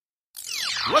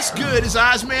What's good? It's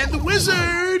Ozman the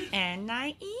Wizard. And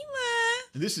Naima.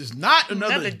 And this is not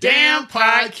another damn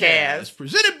podcast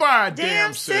presented by our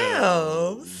damn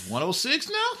selves. 106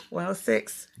 now?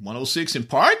 106. 106 in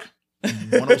Park?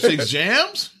 106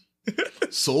 Jams?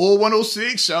 Soul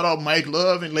 106. Shout out Mike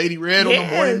Love and Lady Red on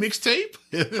the morning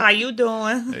mixtape. How you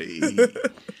doing? Hey.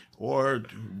 Or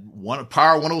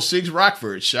Power 106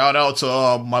 Rockford. Shout out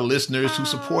to my listeners who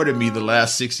supported me the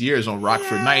last 6 years on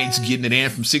Rockford Nights, getting it in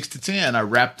from 6 to 10. I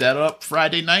wrapped that up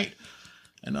Friday night.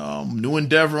 And new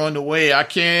endeavor on the way. I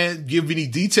can't give any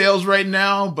details right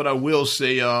now, but I will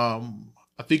say I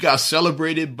think I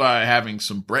celebrated by having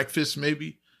some breakfast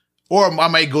maybe. Or I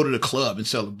might go to the club and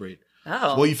celebrate.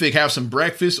 Oh. What do you think? Have some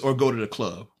breakfast or go to the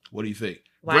club? What do you think?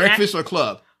 Why breakfast or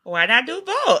club? Why not do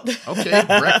both? Okay,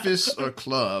 breakfast or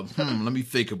club? Let me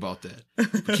think about that.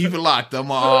 Keep it locked.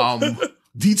 I'm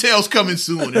details coming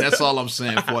soon, and that's all I'm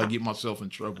saying before I get myself in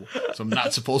trouble. So I'm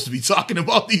not supposed to be talking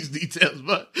about these details,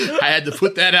 but I had to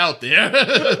put that out there.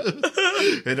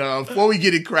 And before we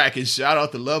get it cracking, shout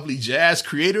out the lovely Jazz,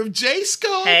 creator of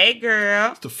J-Scope. Hey,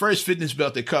 girl. It's the first fitness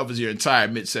belt that covers your entire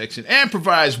midsection and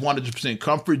provides 100%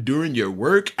 comfort during your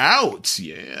workouts.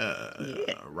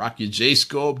 Yeah. Rock your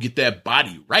J-Scope. Get that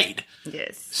body right.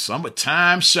 Yes.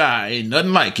 Summertime shy. Ain't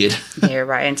nothing like it. Yeah,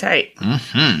 right and tight.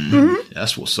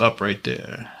 That's what's up right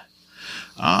there.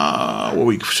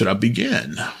 Should I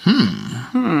begin?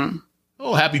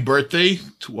 Oh, happy birthday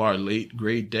to our late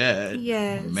great dad.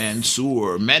 Yes.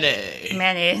 Mansoor Mene.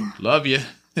 Many. Love you.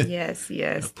 Yes.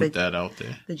 Put that out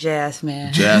there. The jazz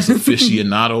man. Jazz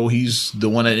aficionado. He's the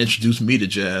one that introduced me to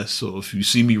jazz. So if you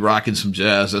see me rocking some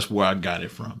jazz, that's where I got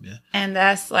it from. Yeah. And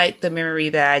that's like the memory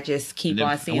that I just keep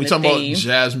on seeing. We the talking theme. about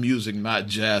jazz music, not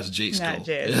jazz J-Scope. Not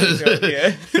jazz J-Scope,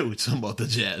 yeah. We're talking about the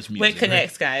jazz music. What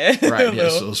connects, guy? Right, yeah,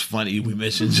 so it's funny. We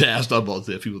mentioned jazz, talk about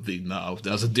that. People think, no,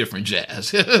 that's a different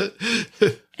jazz.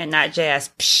 And not jazz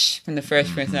from the Fresh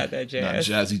Prince, not that jazz.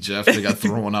 Not Jazzy Jeff. They got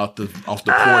thrown off the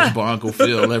porch by Uncle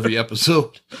Phil every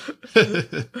episode.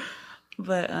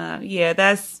 But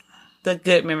that's the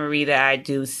good memory that I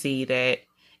do see, that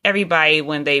everybody,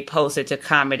 when they posted to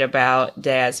comment about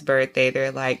Dad's birthday,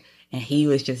 they're like, and he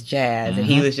was just jazz, and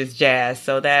he was just jazz.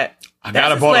 So I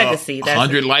got about legacy.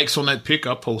 100 likes on that pic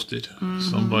I posted,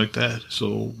 something like that.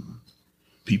 So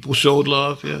people showed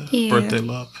love, birthday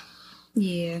love.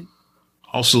 Yeah.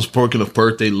 Also, speaking of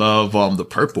birthday love, the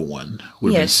purple one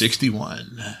would have been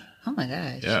 61. Oh my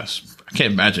gosh. Yes. I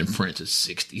can't imagine Prince at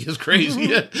 60. It's crazy.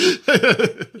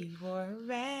 He wore a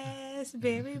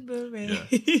raspberry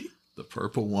beret. Yeah. The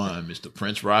purple one, Mr.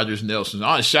 Prince Rogers Nelson.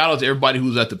 Shout out to everybody who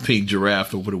was at the Pink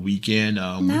Giraffe over the weekend.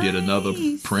 We did another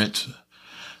Prince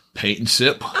paint and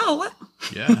sip. Oh, what?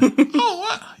 Yeah. Oh,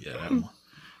 what? Yeah, that one.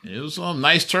 It was a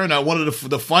nice turnout. One of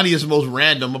the funniest, most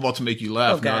random. I'm about to make you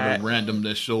laugh now. The random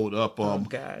that showed up.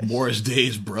 Morris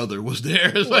Day's brother was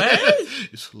there.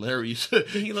 It's hilarious. Did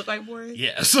he look like Morris?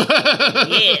 Yes.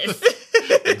 Yes.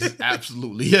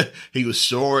 Absolutely. Yeah. He was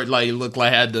short. Like he looked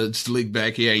like had the slick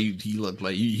back hair. He looked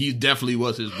like he definitely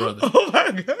was his brother. Oh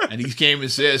my God. And he came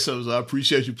and said something. So I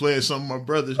appreciate you playing some of my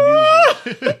brother's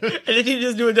music. And then he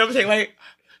just do a double take like.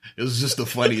 It was just the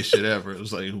funniest shit ever. It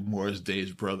was like Morris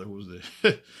Day's brother was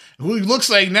there. Who he looks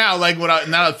like now, like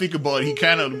now I think about it, he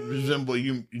kind of resembles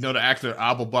you know the actor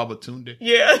Abba Babatunde.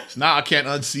 Yeah. Now I can't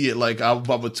unsee it. Like Abba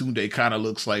Babatunde kind of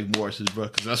looks like Morris's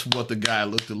brother, because that's what the guy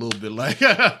looked a little bit like.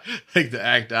 Like the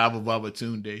actor Abba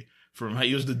Babatunde from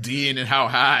he was the dean and How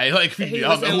High. Like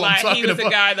y'all know who I'm talking about. He was the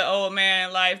guy, the old man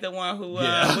in Life, the one who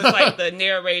was like the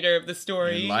narrator of the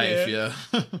story. In Life, yeah.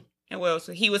 And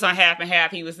so he was on Half and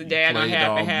Half. He was the dad on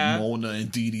Half and Half. Mona and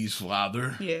Dee Dee's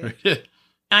father. Yeah.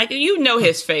 Like, you know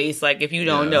his face. Like, if you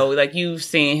don't know, like, you've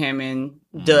seen him in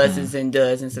dozens and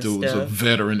dozens of stuff. Dude's a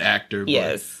veteran actor.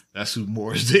 Yes. That's who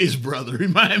Morris Day's brother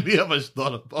reminded me of. I just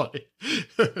thought about it.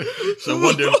 So I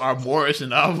wonder, are Morris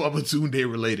and Babatunde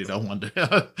related? I wonder.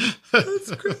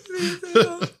 That's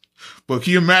crazy. But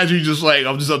can you imagine just like,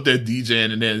 I'm just up there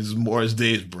DJing and then Morris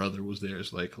Day's brother was there.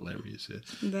 It's like hilarious.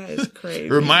 That is crazy.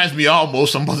 It reminds me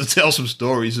almost, I'm about to tell some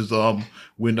stories, is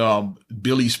when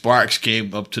Billy Sparks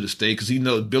came up to the state, because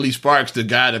Billy Sparks, the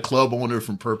guy, the club owner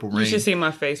from Purple Rain. You should see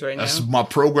my face right now. That's my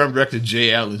program director,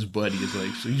 Jay Allen's buddy. Is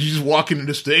like, so you just walk into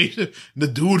the stage, and the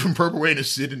dude from Purple Rain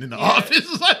is sitting in the office.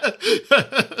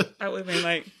 I would have been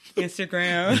like,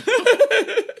 Instagram.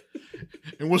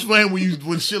 And what's funny,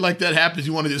 when shit like that happens,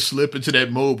 you want to just slip into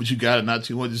that mode, but you got it not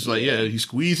too much. It's like, yeah, he's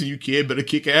squeezing you, kid. Better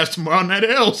kick ass tomorrow night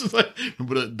else. It's like,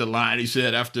 remember the line he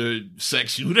said after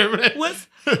sex, you whatever that.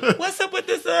 What's up with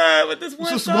this one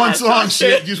just song? one song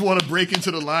shit. You just want to break into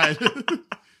the line.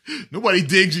 Nobody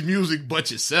digs your music but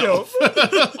yourself.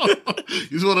 You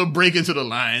just want to break into the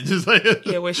lines. It's like,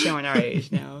 Yeah, we're showing our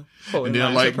age now. and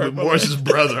then, like, Morris's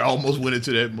brother almost went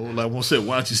into that mode. Like, one said,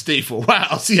 why don't you stay for a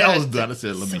while? See, I was done. I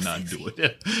said, let me not do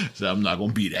it. So I'm not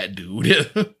going to be that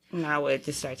dude. No, I would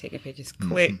just start taking pictures.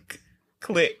 Click.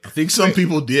 I think some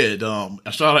people did.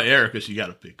 I saw her Erica. She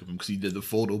got a pic of him because he did the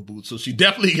photo booth. So she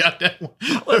definitely got that one.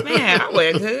 I would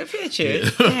have taken a picture. Yeah.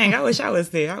 Dang, I wish I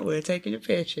was there. I would have taken a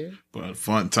picture. But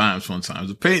fun times.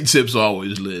 The paint tips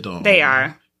always lit. They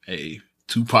are. Hey,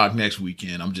 Tupac next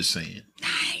weekend. I'm just saying.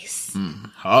 Nice.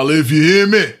 Holla if you hear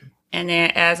me. And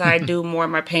then as I do more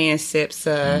of my paint sips,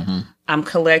 I'm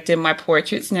collecting my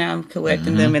portraits now. I'm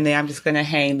collecting them, and then I'm just going to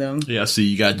hang them. Yeah, I see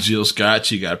you got Jill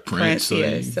Scott, you got Prince. So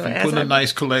yeah. So putting a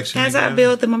nice collection as together. I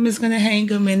build them, I'm just going to hang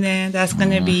them, and then that's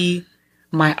going to be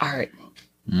my art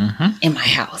in my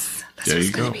house. That's there what you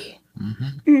it's go.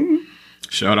 Be.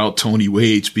 Shout out Tony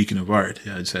Wade, speaking of art.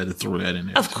 Yeah, I just had to throw that in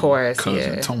there. Of course,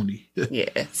 Cousin Tony.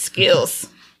 Yeah, skills.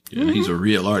 Yeah, he's a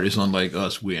real artist, unlike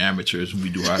us. We're amateurs when we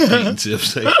do our painting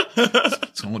tips.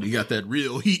 Tony got that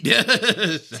real heat.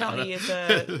 Tony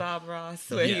is Bob Ross.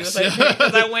 Where he was like,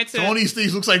 because I went to Tony's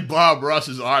things looks like Bob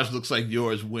Ross's. Ours looks like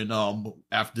yours. When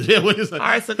after that, when it's like,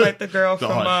 ours looked like the girl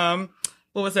from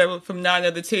what was that from Not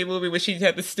Another Teen Movie where she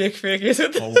had the stick figures?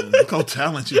 Look how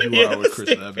talented you are with Chris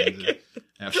Evans.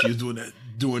 After she was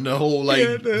doing the whole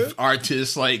like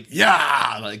artist like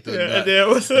there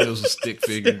was a stick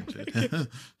figure.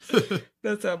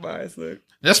 That's how mine look.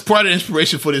 That's part of the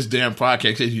inspiration for this damn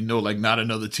podcast, as you know, like Not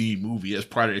Another Teen Movie. That's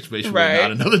part of the inspiration for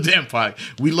Not Another Damn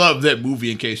Podcast. We love that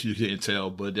movie, in case you didn't tell,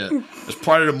 but that's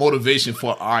part of the motivation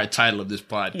for our title of this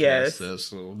podcast. Yes.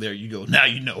 So there you go. Now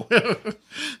you know.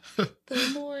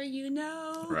 The more you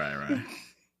know. Right. I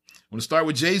want to start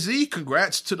with Jay-Z.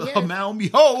 Congrats to the Hamal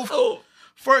Mihove.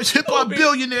 First hip-hop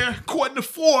billionaire, according to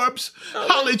Forbes.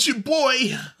 Holla at your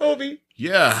boy. Hobie.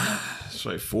 Yeah. That's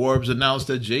right. Forbes announced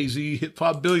that Jay-Z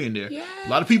hip-hop billionaire. Yeah. A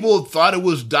lot of people thought it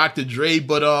was Dr. Dre,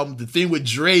 but the thing with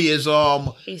Dre is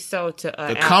he sold to the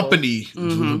Apple. Company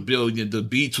was a billion. The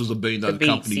Beats was $1 billion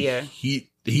company. Yeah. He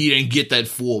didn't get that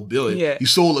full billion. Yeah. He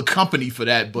sold a company for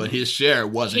that, but his share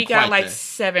wasn't He got quite like that.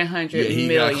 700 he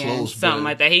million, got close, something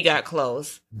like that. He got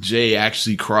close. Jay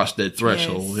actually crossed that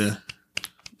threshold. Yes. Yeah.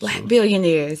 Black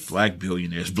billionaires. Black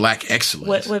billionaires. Black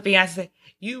excellence. What Beyonce said?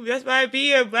 You just might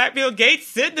be a Black Bill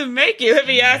Gates in the making. What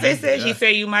Beyonce said, she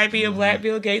said you might be a Black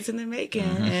Bill Gates in the making.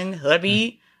 And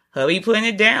hubby putting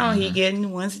it down. He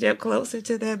getting one step closer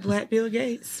to that Black Bill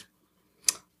Gates.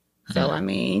 So I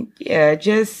mean,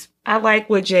 I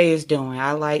like what Jay is doing.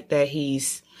 I like that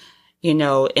he's,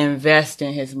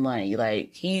 investing his money.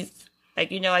 Like he's like,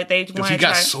 they want to he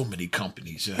got so many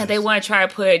companies. Yes. And they want to try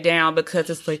to put it down because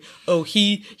it's like, oh,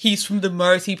 he's from the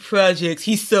Marcy Projects.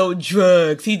 He sold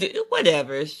drugs. He did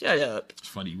whatever. Shut up. It's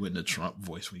funny you went in the Trump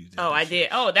voice when you did. Oh, I did.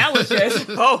 Oh, that was just.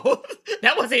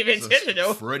 That wasn't even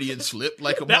intentional. Freudian slip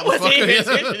like a that motherfucker. Wasn't even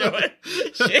intentional.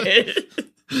 Shit.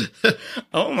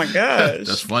 Oh my gosh.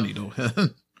 That's funny though.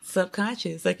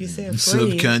 Subconscious, like you said.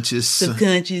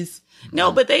 Subconscious.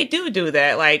 No, but they do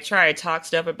that. Like try to talk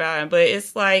stuff about him, but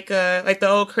it's like the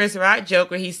old Chris Rock joke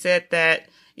where he said that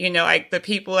like the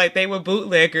people like they were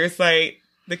bootleggers, like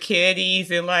the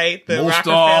Kennedys and like the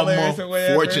Rockefellers or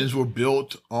whatever. Fortunes were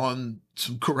built on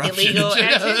some corruption, illegal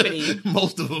activity.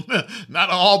 Most of them, not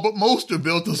all, but most are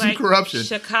built on some corruption.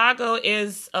 Chicago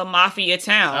is a mafia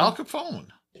town. Al Capone.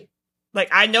 Like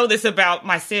I know this about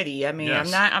my city. I mean,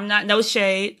 yes. I'm not no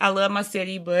shade. I love my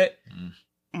city, but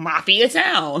mafia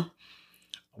town.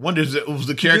 I wonder if it was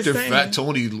the character Fat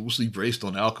Tony loosely based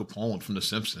on Al Capone from The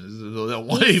Simpsons. That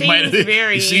one,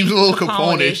 he seems a little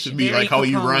Capone-ish to me, like how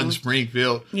he runs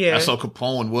Springfield. Yeah. That's how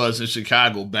Capone was in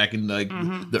Chicago back in like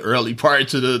the early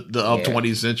parts of the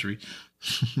 20th century.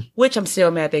 Which I'm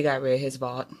still mad they got rid of his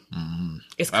vault.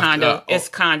 It's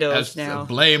condos now.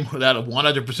 Blame that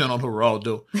 100% on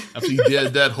Geraldo. After he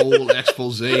did that whole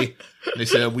expose, they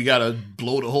said we got to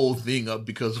blow the whole thing up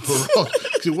because of Geraldo.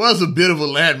 It was a bit of a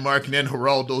landmark, and then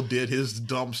Geraldo did his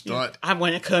dumb stunt. I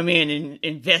want to come in and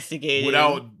investigate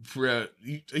without.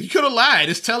 You could have lied.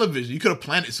 It's television. You could have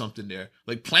planted something there,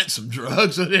 like plant some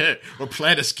drugs in there, or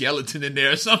plant a skeleton in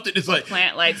there, or something. It's like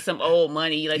plant like some old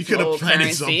money, like you could have planted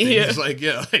currency. Something. Yeah. It's like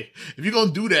if you're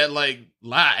gonna do that, like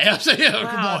lie. I'm saying,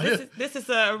 wow, come on. This is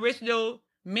a original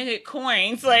minute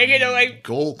coins, like, you know, like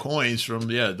gold coins from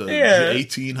the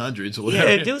 1800s or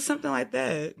whatever. Yeah, do something like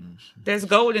that. There's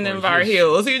gold in them Bar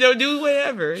Hills, you know, do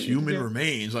whatever. Human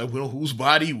remains, like, whose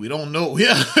body we don't know.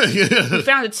 Yeah, we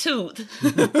found a tooth.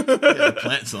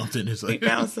 Plant something. It's like we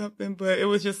found something, but it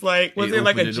was just like, was it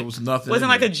was nothing? Wasn't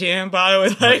like a gin bottle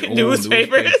with like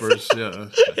newspapers. Yeah,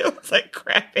 it was like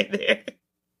crap in there.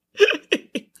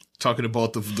 Talking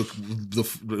about when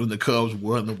the Cubs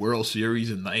won the World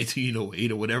Series in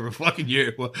 1908 or whatever fucking year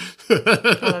it was.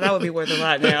 That would be worth a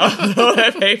lot now.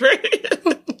 That paper.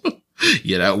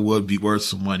 Yeah, that would be worth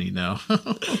some money now.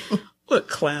 What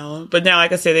clown? But now,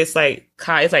 like I said, it's like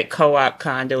co-op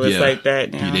condo. It's like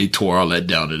that now. Yeah, they tore all that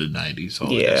down in the 90s.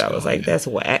 I was like, that's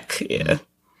whack. Yeah.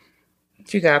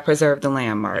 But you gotta preserve the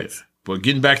landmarks. Yeah. But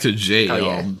getting back to Jay,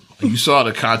 you saw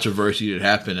the controversy that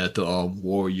happened at the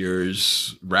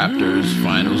Warriors Raptors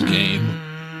finals game.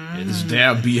 And this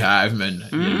damn Beehive, man.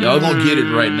 Y'all gonna get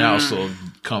it right now. So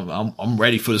I'm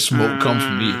ready for the smoke. Come for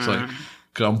me. It's like,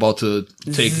 cause I'm about to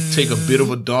take a bit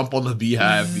of a dump on the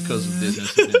Beehive because of this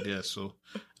incident there. So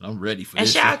I'm ready for this. And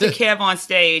shout out to Kev on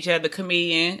stage, the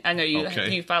comedian. I know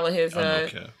you follow his.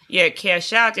 Kev.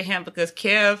 Shout out to him because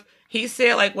Kev. He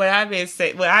said, like, what I've been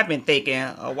thinking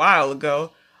a while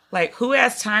ago. Like, who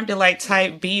has time to, like,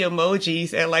 type B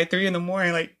emojis at, like, 3 a.m?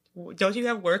 Like, don't you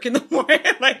have work in the morning?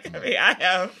 Like, I mean, I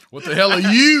have. What the hell are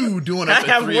you doing up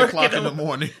at 3 o'clock in the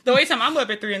morning? The only time I'm up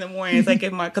at 3 in the morning is, like,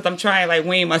 because I'm trying to, like,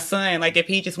 wean my son. Like, if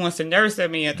he just wants to nurse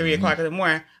at me at 3 o'clock in the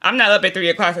morning. I'm not up at 3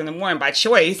 o'clock in the morning by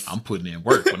choice. I'm putting in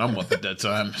work when I'm up at that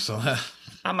time, so...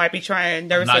 I might be trying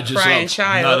to nurse a crying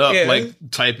child. I'm not up like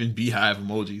typing Beehive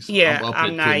emojis. Yeah, I'm up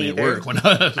I'm not either. Work when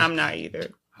I'm not either.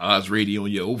 I was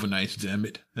radioing your overnights, damn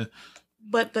it.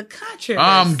 But the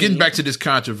controversy. Getting back to this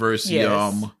controversy.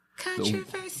 Yes.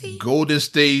 Controversy. Golden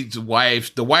State's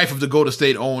wife, the wife of the Golden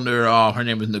State owner, her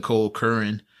name is Nicole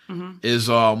Curran. Is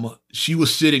she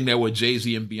was sitting there with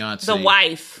Jay-Z and Beyonce. The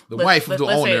wife of the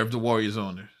owner of the Warriors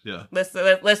owner. Yeah. Let's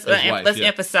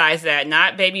emphasize that.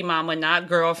 Not baby mama, not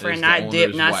girlfriend, not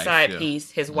dip, not wife, side piece.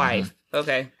 His wife.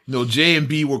 Okay. No, J and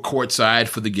B were courtside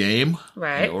for the game.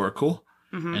 Right. At Oracle.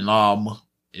 And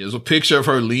there's a picture of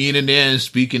her leaning in,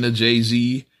 speaking to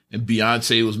Jay-Z, and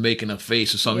Beyonce was making a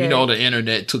face or something. Yeah. You know, the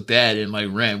internet took that and like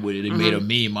ran with it. They made a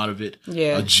meme out of it.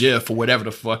 Yeah. A GIF or whatever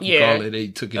the fuck you call it. They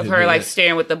took it. Of her like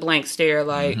staring with the blank stare,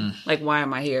 like why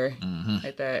am I here?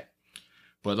 Like that.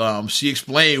 But she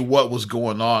explained what was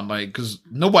going on, like, because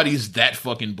nobody's that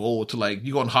fucking bold to, like,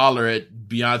 you gonna holler at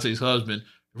Beyonce's husband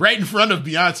right in front of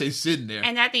Beyonce sitting there.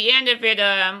 And at the end of it,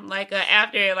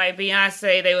 after, like,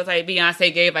 Beyonce, they was like,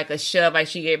 Beyonce gave, like, a shove, like,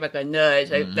 she gave, like, a nudge.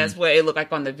 Like, that's what it looked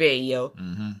like on the video.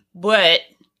 But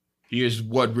here's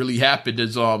what really happened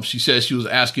is, she said she was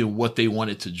asking what they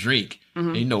wanted to drink.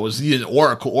 And, you know, it was in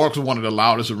Oracle. Oracle's one of the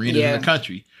loudest arenas in the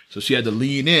country. So she had to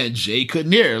lean in. Jay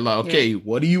couldn't hear her. Like, okay,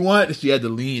 what do you want? She had to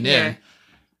lean in.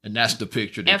 And that's the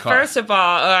picture they caught.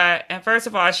 First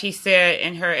of all, she said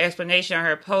in her explanation on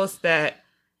her post that,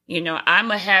 you know, I'm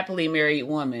a happily married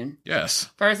woman. Yes.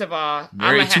 First of all,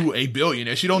 married to a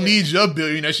billionaire. She don't need your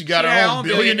billionaire. She got her own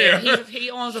billionaire. He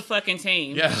owns a fucking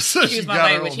team. Yes. Excuse my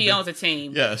language. He owns a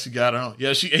team. Yeah, she got her own.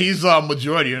 Yeah, he's a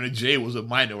majority and Jay was a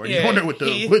minority owner with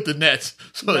the Nets.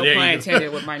 So no pun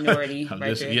intended with minority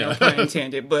right there. No pun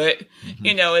intended. But,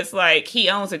 you know, it's like he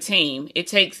owns a team. It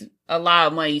takes a lot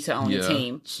of money to own a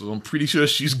team. So I'm pretty sure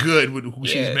she's good with who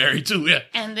she's married to. Yeah.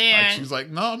 And then like, she's like,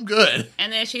 no, I'm good.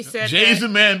 And then she said Jay's the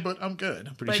man, but I'm good.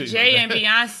 I'm pretty sure. But Jay and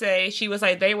Beyonce, she was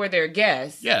like, they were their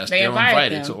guests. Yes, they were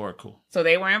invited to Oracle. So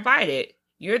they were invited.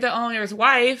 You're the owner's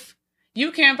wife.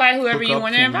 You can invite whoever you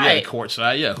want to invite. Yeah,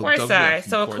 courtside, courtside.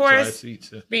 So, of course, seats,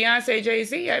 Beyonce,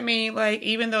 Jay-Z, I mean, like,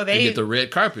 even though they get the red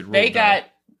carpet rolled they got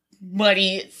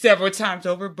muddy several times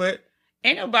over, but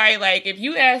ain't nobody, like, if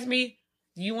you ask me,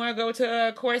 do you want to go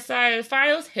to courtside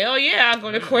finals? Hell yeah, I'll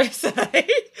go to courtside.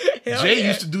 Jay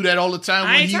used to do that all the time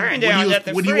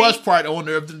when he was part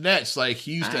owner of the Nets. Like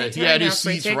he had his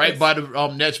seats right by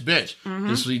the Nets bench.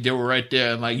 So they were right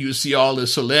there, and like you would see all the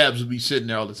celebs be sitting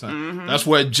there all the time. That's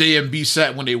where J and B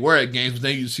sat when they were at games. But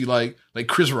then you see like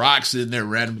Chris Rock sitting there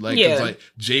randomly, like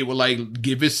Jay would like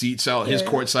give his seats out, his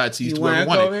courtside seats to whoever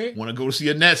wanted. Want to go to see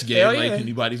a Nets game? Like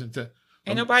anybody's in town.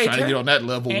 Ain't nobody trying to get on that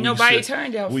level. Ain't nobody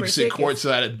turned down. We can sit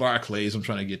courtside at Barclays. I'm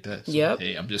trying to get that. So,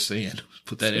 hey, I'm just saying,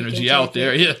 put that energy out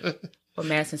there. Yeah. Or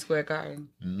Madison Square Garden,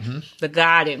 the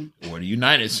Garden, or the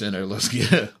United Center. Let's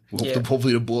get.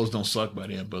 Hopefully the Bulls don't suck by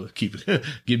then. But keep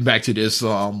getting back to this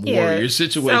Warriors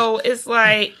situation. So it's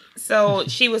like,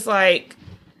 she was like,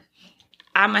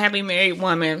 I'm a happy married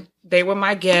woman. They were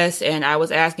my guests, and I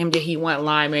was asking him, did he want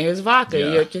lime in his vodka?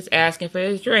 You're just asking for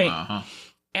his drink.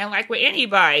 And like with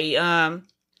anybody,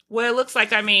 Well, it looks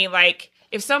like, I mean, like,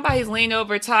 if somebody's leaning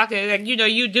over talking, like, you know,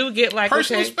 you do get, like,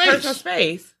 Personal space. Personal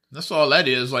space. That's all that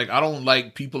is. Like, I don't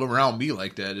like people around me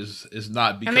like that. It's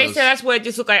not because... And they said that's what it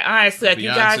just looked like, honestly. Like, Beyonce you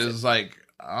guys... is like,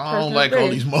 I don't like all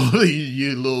these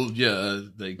you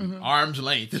little, arm's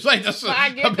length. It's like, that's... But I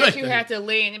get that you have to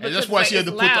lean. And that's why she had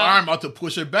to put the arm out to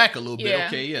push her back a little bit. Yeah.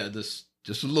 Okay, yeah,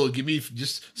 just a little, give me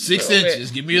just 6 inches.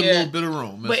 Give me a little bit of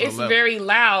room. But it's very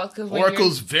loud.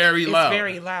 Oracle's very loud. It's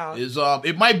very loud.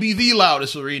 It might be the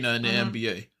loudest arena in the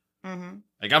NBA. Mm-hmm.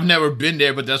 Like, I've never been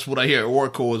there, but that's what I hear.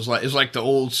 Oracle is like, it's like the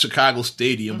old Chicago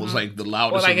Stadium was like the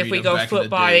loudest arena. Or like if we go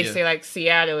football, they say like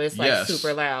Seattle is like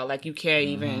super loud. Like you can't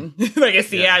even, like in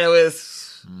Seattle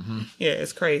is,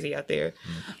 it's crazy out there.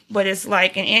 But it's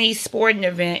like in any sporting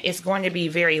event, it's going to be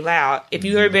very loud. If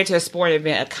you've ever been to a sporting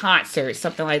event, a concert,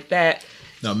 something like that.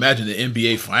 Now imagine the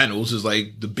NBA Finals is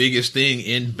like the biggest thing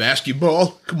in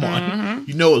basketball. Come on.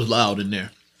 You know it's loud in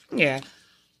there. Yeah.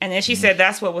 And then she said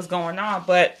that's what was going on.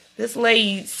 But this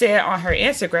lady said on her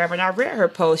Instagram, and I read her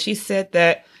post, she said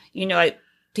that, you know, like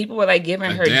people were like giving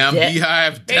her damn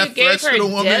beehive death threats to the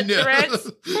woman.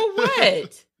 Threats? For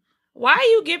what? Why are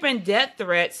you giving death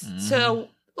threats to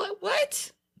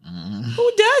what?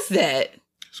 Who does that?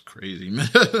 It's crazy, man.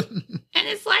 And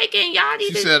it's like, and y'all need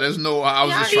She said, I was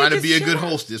just trying to be a good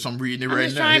hostess. I'm reading it right now.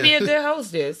 Just trying to be a good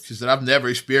hostess. She said, I've never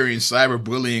experienced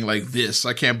cyberbullying like this.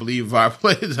 I can't believe our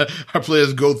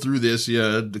players go through this.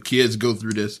 Yeah, the kids go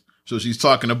through this. So she's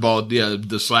talking about the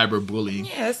cyberbullying.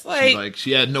 Yeah, it's like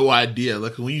she had no idea.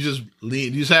 Like when you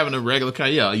just having a regular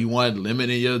kind, you want limit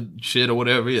in your shit or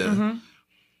whatever. Yeah,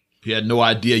 you had no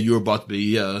idea you were about to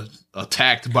be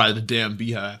attacked by the damn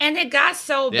beehive. And it got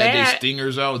so bad. They had their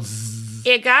stingers out. Zzz.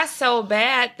 It got so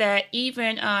bad that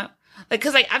even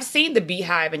because I've seen the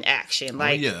beehive in action.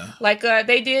 Like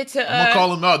they did to. I'm gonna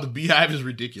call them out. The beehive is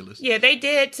ridiculous. Yeah, they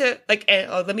did to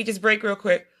let me just break real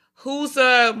quick. Who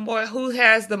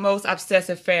has the most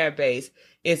obsessive fan base?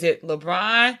 Is it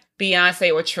LeBron,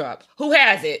 Beyonce, or Trump? Who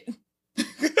has it?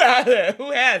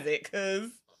 Who has it?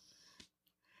 Because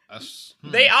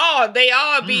they all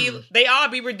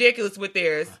be ridiculous with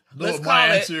theirs. Let's call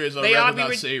my answer is I'd rather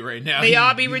not say it right now. They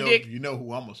all be ridiculous. You know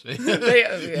who I'm gonna say.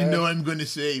 You know I'm gonna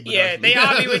say. But they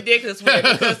all be ridiculous with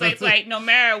it because it's like no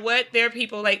matter what, their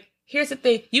people like. Here's the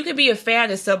thing. You can be a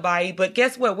fan of somebody, but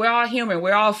guess what? We're all human.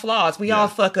 We're all flaws. We all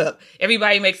fuck up.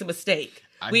 Everybody makes a mistake.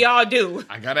 We all do.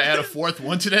 I got to add a fourth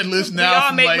one to that list now. We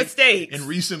all make mistakes. In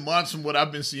recent months, from what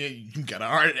I've been seeing, you got to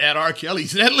add R. Kelly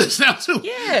to that list now, too.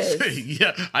 Yes.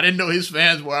 I didn't know his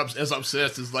fans were as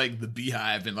obsessed as, like, the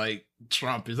Beehive and, like,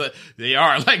 Trump. Is like they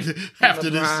are, like, after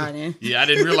this. Yeah, I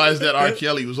didn't realize that R.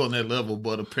 Kelly was on that level,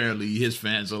 but apparently his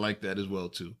fans are like that as well,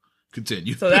 too.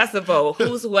 Continue. So that's the vote.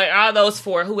 What are those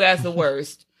for? Who has the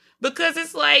worst? Because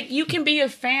it's like you can be a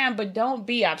fan, but don't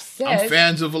be obsessed. I'm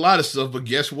fans of a lot of stuff, but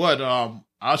guess what?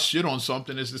 I'll shit on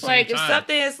something at the same time.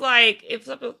 If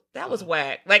something that was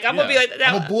whack. Like I'm gonna be like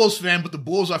that. I'm a Bulls fan, but the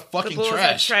Bulls are fucking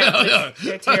trash.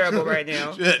 They're terrible right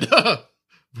now.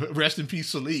 Rest in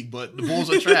peace, Salik, but the Bulls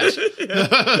are trash.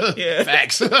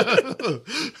 Facts.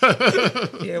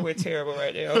 Yeah, we're terrible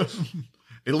right now.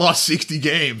 They lost 60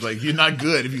 games. Like, you're not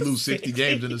good if you lose 60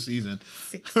 games in a season.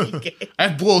 60 games. I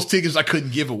had Bulls tickets I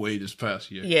couldn't give away this past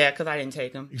year. Yeah, because I didn't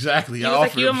take them. Exactly. You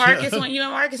and Marcus and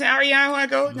Ariana want to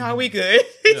go? No, we good.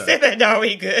 He said that, no,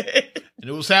 we good.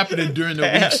 And it was happening during the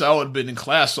week, so I would have been in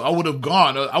class. So I would have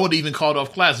gone. I would have even called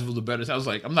off class if it was a better time. I was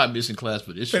like, I'm not missing class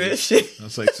for this shit. I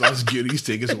was like, so let's get these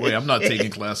tickets away. I'm not taking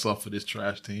class off for this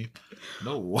trash team.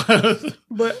 No.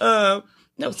 But,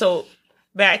 no, so...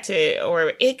 back to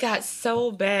or it got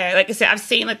so bad. Like I said, I've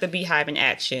seen like the Beehive in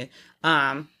action.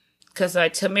 Because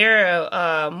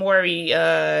Tamara Mowry,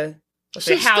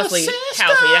 Housley,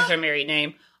 that's her married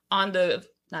name. On the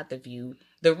not the View,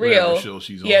 the Real show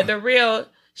she's on. The Real.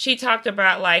 She talked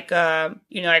about like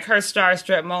like her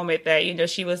starstruck moment that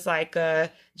she was like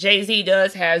Jay-Z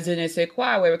does have Zenith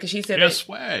Quad because she said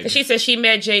swag. She said she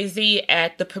met Jay-Z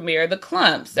at the premiere of The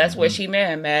Clumps. That's where she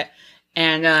met him at.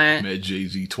 And met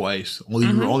Jay-Z twice.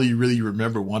 Only really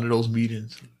remember one of those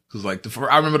meetings. Because like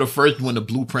I remember the first when the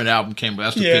Blueprint album came.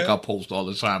 That's the pick I post all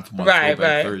the time for my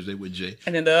Throwback Thursday with Jay.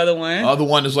 And then the other one. The other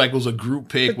one is like was a group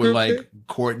pick with like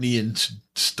Courtney and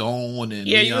Stone and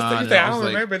Leon. I don't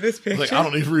remember this picture. I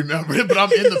don't even remember it, but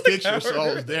I'm in the picture, so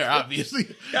I was there.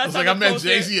 Obviously, I was like, I met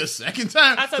Jay-Z a second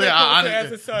time. I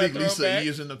think Lisa E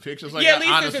is in the picture. It's like,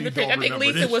 Lisa's in the picture. I think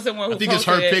Lisa was the one who posted it. I think it's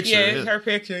her picture. Yeah, her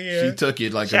picture. Yeah, she took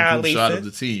it like a group shot of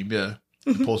the team. Yeah.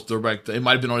 Post throwback. It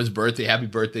might have been on his birthday. Happy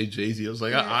birthday, Jay-Z. I was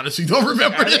like, I honestly don't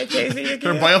remember it.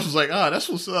 Everybody else was like, that's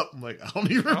what's up. I'm like, I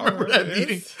don't even remember that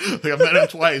meeting. Like I met him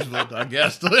twice, but I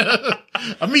guess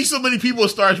I meet so many people, it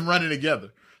starts running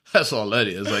together. That's all that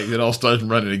is. Like, it all starts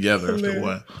running together after a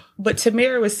while. But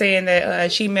Tamara was saying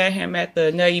that she met him at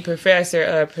the Nutty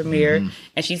Professor premiere,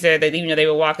 and she said that even though they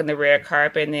were walking the red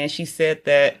carpet, and then she said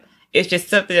that it's just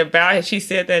something about it. She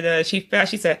said that she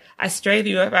said, I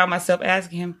strangely found myself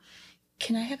asking him,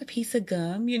 can I have a piece of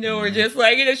gum? You know, or just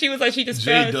like, you know, she was like, she just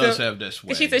Jay found does herself, have that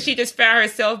swag. she said she just found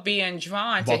herself being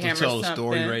drawn to him or something. About to tell a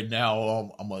story right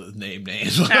now. I'm going to name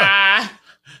names.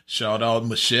 Shout out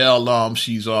Michelle.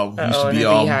 She's used to be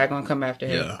gonna come after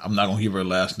her. Yeah, I'm not gonna give her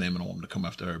last name. I don't want them to come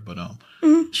after her. But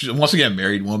she's once again a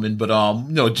married woman. But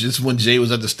you know, just when Jay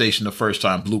was at the station the first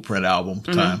time, Blueprint album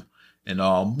time, and you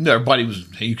know, everybody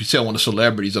was. You could tell when the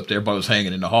celebrities up there, everybody was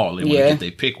hanging in the hall. They wanted to get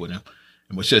their pick with him.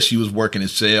 And was just she was working in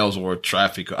sales or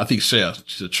traffic. I think sales.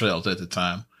 She's a sales at the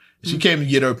time. She came to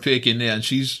get her pick in there, and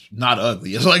she's not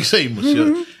ugly. It's like saying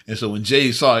Michelle. And so when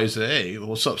Jay saw her, he said, hey,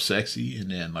 what's up, sexy? And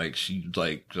then, like, she was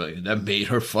like that made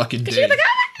her fucking day. And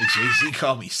Jay-Z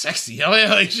called me sexy. I mean,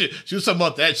 like, she was talking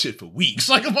about that shit for weeks.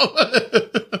 Like,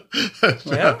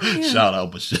 shout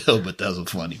out Michelle, but that was a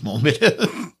funny moment.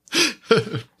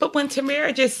 But when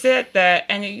Tamara just said that,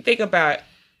 and you think about it,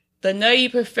 the Nutty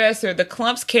Professor, the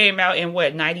Clumps came out in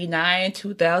what, 99,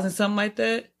 2000, something like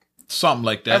that? Something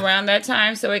like that. Around that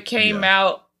time. So it came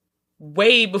out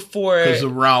way before. It was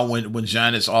around when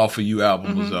Janet's All For You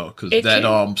album was out. Because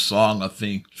that song, I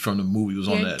think, from the movie was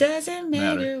on that. It doesn't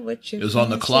matter what you. It was on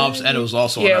the Clumps, and it was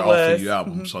also on the All For You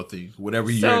album. So I think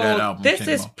whatever year that album came out.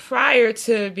 This is prior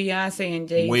to Beyonce and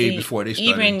Jay-Z. Way before they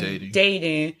started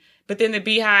dating. But then the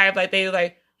Beehive, like, they were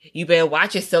like, you better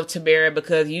watch yourself, Tamara,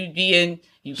 because you being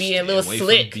a little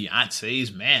slick. From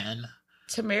Beyonce's man.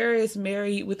 Tamara is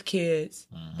married with kids.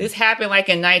 This happened like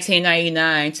in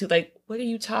 1999 too. Like, what are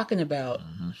you talking about?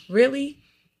 Really?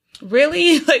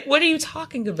 Like, what are you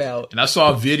talking about? And I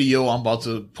saw a video I'm about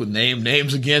to put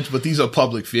names against, but these are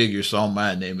public figures, so I don't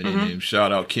mind naming their names.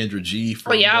 Shout out Kendra G.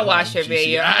 I watched her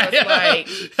video. I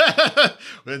was like,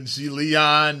 when she,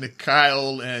 Leon,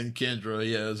 Kyle, and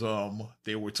Kendra,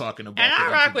 they were talking about. And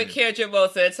I rock with Kendra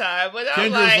most of the time, but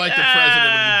I'm Kendra's like the president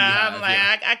of the Beehive. I'm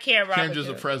like, I can't rock with Kendra's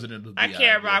the president of the Beehive. I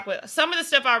can't rock with some of the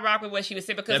stuff I rock with what she was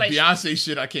saying because that like Beyonce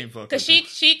shit I can't fuck with. Because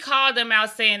she called them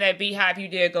out saying that Beehive, you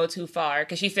did go too far.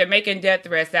 Because she said making death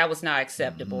threats, that was not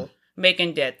acceptable.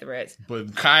 Making death threats.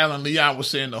 But Kyle and Leon were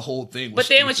saying the whole thing was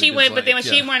But then when she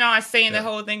went on saying the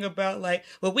whole thing about like,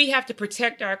 well, we have to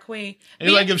protect our queen.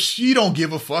 And like, if she don't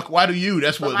give a fuck, why do you?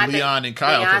 That's what Leon and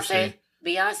Kyle kept saying.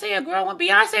 Beyonce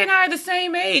and I are the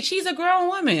same age. She's a grown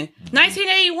woman.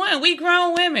 1981, we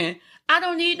grown women. I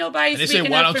don't need nobody speaking up for me. They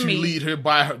say, why don't you lead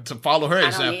her to follow her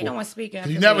example? I don't need no one speaking up for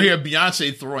me. You never hear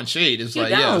Beyonce throwing shade. It's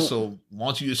so why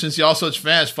don't you, since y'all such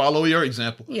fans, follow your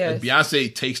example. Yes. If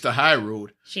Beyonce takes the high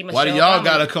road, why do y'all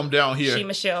got to come down here? She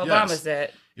Michelle Obama's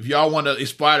that. If y'all want to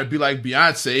aspire to be like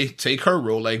Beyonce, take her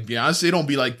role. Like Beyonce, don't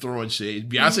be like throwing shade.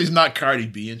 Beyonce's not Cardi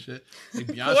B and shit. Like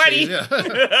Beyonce,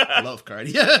 I love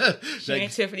Cardi. She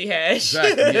ain't Tiffany Haddish.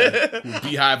 Exactly.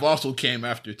 Beehive also came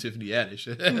after Tiffany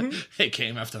Haddish. They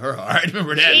came after her hard.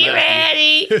 Remember that? She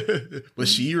ready. But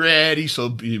she ready, so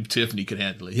Tiffany could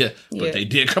handle it. But they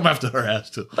did come after her ass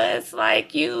too. But it's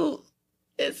like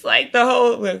it's like the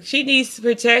whole, she needs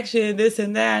protection, this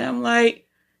and that. And I'm like,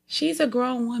 she's a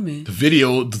grown woman. The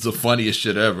video is the funniest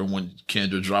shit ever when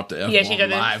Kendra dropped the F-bomb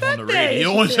live on the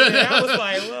radio. I was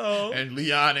like, whoa. And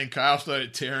Leon and Kyle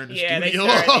started tearing the studio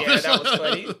up. Yeah, that was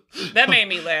funny. That made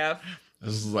me laugh.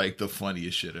 This is like the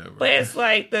funniest shit ever. But it's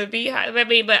like the Beehive. I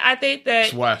mean, but I think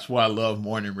that... That's why I love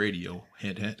morning radio.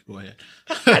 Hint. Go ahead.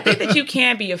 I think that you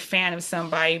can be a fan of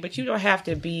somebody, but you don't have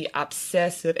to be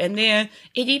obsessive. And then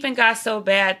it even got so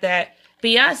bad that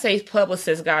Beyonce's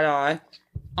publicist got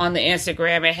on the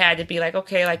Instagram, it had to be like,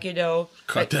 okay, like,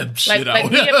 cut that shit out. Like,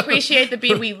 we appreciate the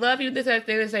beat, we love you, this and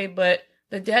that, but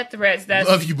the death threats, that's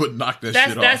love you, but knock that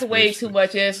shit off. That's way too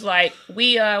much. It's like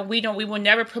we will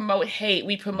never promote hate.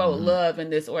 We promote love in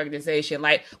this organization.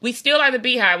 Like, we still are the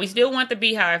Beehive. We still want the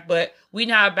Beehive, but we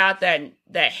not about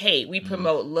that hate. We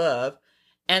promote love.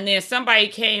 And then somebody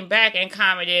came back and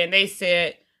commented, and they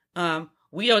said,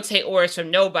 we don't take orders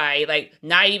from nobody. Like,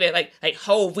 not even like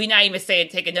Hov. We not even saying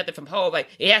taking nothing from Hov. Like,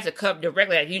 it has to come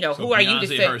directly. Like, so who are you to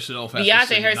say? Beyonce herself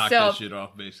knock that shit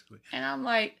off, basically. And I'm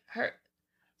like, her.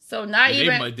 So not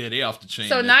even they off the chain.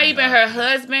 So not even her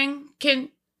husband can.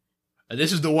 And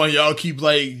this is the one y'all keep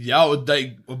y'all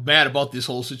were mad about this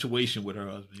whole situation with her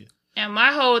husband. And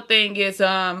my whole thing is,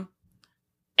 at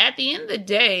the end of the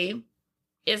day,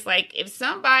 it's like if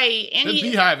somebody the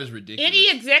Beehive is ridiculous. Any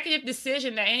executive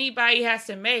decision that anybody has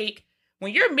to make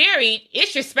when you're married,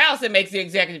 it's your spouse that makes the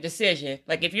executive decision.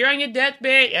 Like if you're on your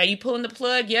deathbed, are you pulling the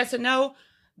plug? Yes or no?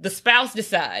 the spouse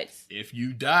decides. If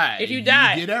you die, you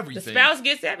get everything. The spouse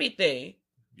gets everything.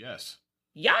 Yes.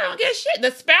 Y'all don't get shit.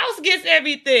 The spouse gets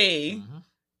everything. Mm-hmm.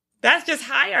 That's just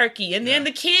hierarchy. And then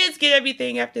the kids get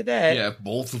everything after that. Yeah,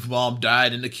 both of them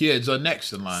died and the kids are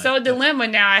next in line. So dilemma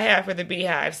now I have for the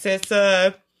Beehive. Since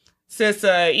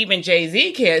even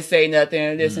Jay-Z can't say nothing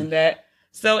and this and that.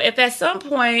 So if at some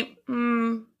point,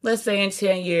 let's say in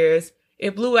 10 years,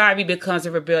 if Blue Ivy becomes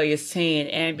a rebellious teen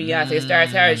and Beyonce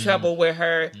starts having trouble with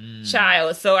her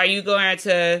child, so are you going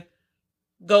to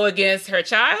go against her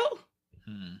child?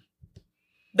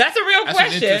 That's a real question.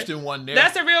 That's an interesting one there.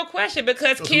 That's a real question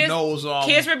because kids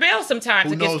rebel sometimes.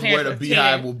 Who knows where the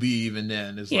Beehive will be even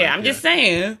then? It's I'm just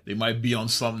saying. They might be on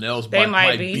something else. They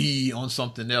might be on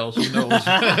something else. Who knows?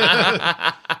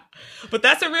 But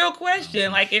that's a real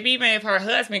question. Like, if her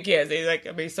husband cares,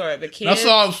 the kids. I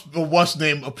saw what's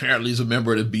name apparently is a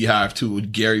member of the Beehive too,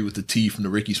 with Gary with the T from the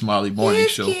Ricky Smiley Morning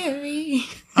Show. Gary.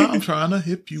 I'm trying to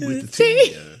hip you with the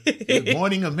T. Good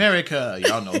morning, America.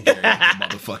 Y'all know Gary with the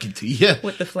motherfucking T. Yeah.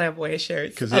 With the flamboyant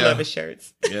shirts. I love his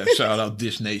shirts. Yeah, shout out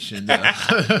Dish Nation. But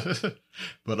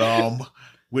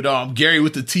with Gary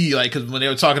with the T, like, because when they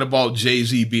were talking about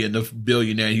Jay-Z being the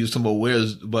billionaire, he was talking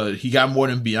about but he got more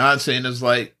than Beyonce, and it's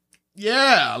like,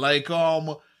 yeah, like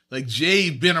Jay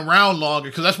been around longer,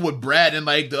 because that's what Brad and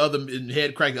like the other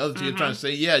head crack, the other two are trying to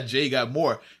say. Yeah, Jay got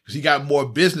more because he got more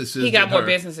businesses.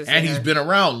 And he's been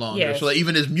around longer. Yes. So like,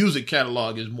 even his music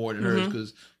catalog is more than hers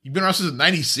because he's been around since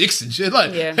 '96 and shit.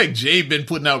 Like Jay been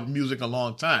putting out music a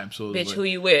long time. So bitch, who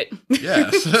you with?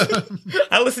 Yes,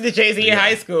 I listened to Jay-Z in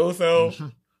high school, so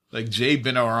like Jay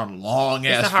been around a long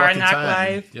ass fucking time.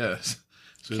 Life. Yes.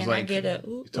 So it's like, I get it?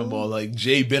 Talking about like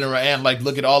Jay been around and like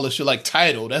look at all the shit like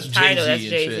Tidal. That's Jay-Z and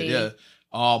shit. Yeah.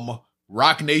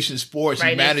 Rock Nation Sports.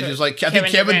 He manages like I think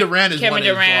Kevin Durant is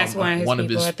one of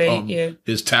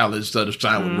his talents that is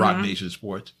signed with Rock Nation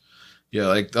Sports. Yeah,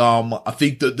 like I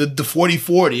think the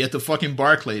 40-40 at the fucking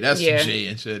Barclay. That's Jay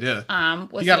and shit. Yeah.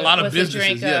 He got a lot of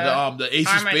businesses. The Ace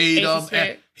of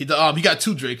Spade. He got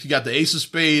two drinks. He got the Ace of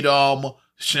Spade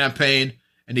champagne.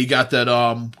 And he got that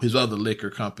his other liquor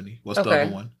company. What's the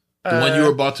other one? The one you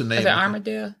were about to name. Is it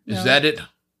Armadale? No. Is that it?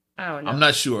 I don't know. I'm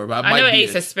not sure. But I know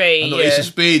Ace of Spade. I know Ace of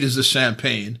Spade is the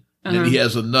champagne. And then he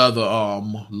has another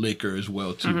liquor as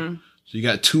well too. So you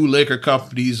got two liquor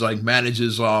companies, like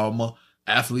manages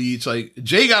athletes. Like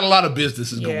Jay got a lot of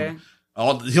businesses going.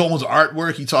 He owns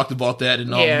artwork. He talked about that in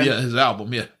his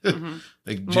album. Yeah.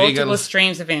 Like Jay multiple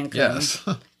streams of income. Yes.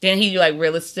 Then he like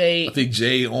real estate. I think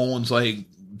Jay owns like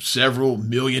several $1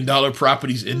 million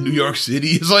properties in New York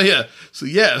City. So so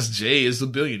yes, Jay is the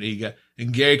billionaire.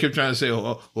 And Gary kept trying to say,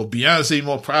 well, Beyonce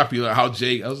more popular. How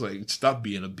Jay? I was like, stop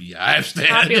being a Beehive stan.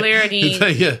 Popularity.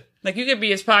 Like you could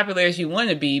be as popular as you want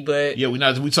to be, but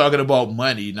we talking about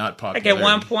money, not popularity. Like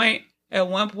at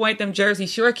one point, them Jersey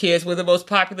Shore kids were the most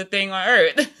popular thing on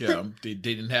earth. Yeah, they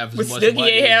didn't have as much Snooki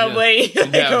money.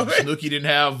 Snooki didn't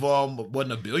have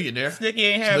wasn't a billionaire.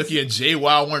 Snooki and Jay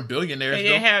Wild weren't billionaires. They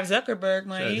didn't have Zuckerberg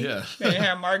money. They didn't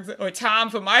have Mark or Tom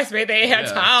from MySpace. They didn't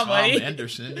have Tom money. Tom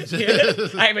Anderson. I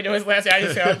didn't even know his last name. I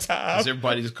just called him Tom.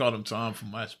 Everybody just called him Tom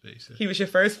from MySpace. He was your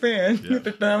first fan with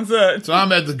the thumbs up.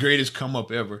 Tom had the greatest come up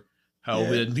ever.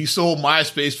 He sold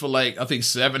MySpace for like I think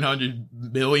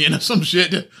 $700 million or some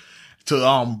shit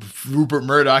to Rupert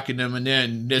Murdoch and them, and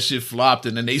then that shit flopped,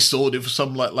 and then they sold it for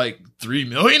something like $3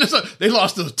 million or something. They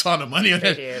lost a ton of money on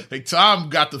that. Like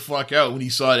Tom got the fuck out when he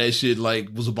saw that shit like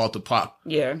was about to pop.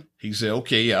 Yeah. He said,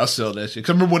 "Okay, I'll sell that shit."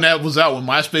 Cause remember when that was out, when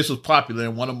MySpace was popular,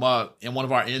 and one of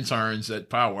our interns at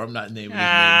Power, I'm not naming his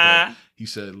name, but he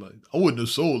said, like, I wouldn't have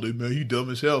sold it, man. You dumb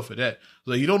as hell for that.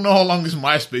 Like, you don't know how long this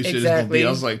MySpace shit is gonna be. I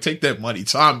was like, take that money.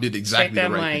 Tom did exactly the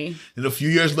right thing. And a few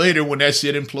years later, when that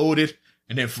shit imploded,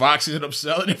 and then Fox ended up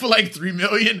selling it for like $3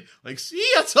 million. Like, see,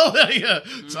 I told you,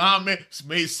 Tom made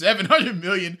 $700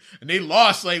 million, and they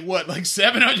lost like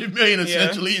 $700 million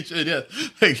essentially. Yeah,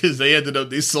 because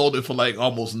they sold it for like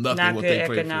almost nothing. Not what good they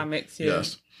paid economics. For.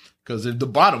 Yes, because the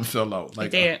bottom fell out.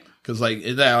 Like, because like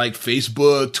that, like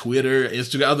Facebook, Twitter,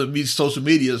 Instagram, other social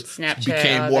medias Snapchat,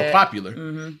 became more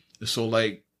popular. So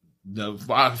like. The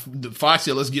Fox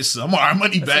said, let's get some of our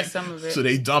money back. So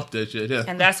they dumped that shit. Yeah.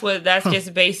 And that's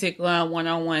just basic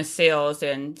one-on-one sales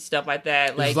and stuff like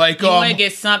that. Like you want to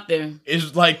get something.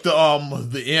 It's like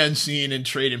the end scene in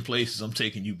Trading Places. I'm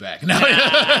taking you back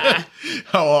now.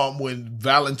 When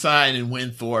Valentine and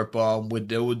Winthorpe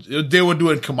they were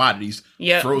doing commodities,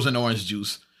 frozen orange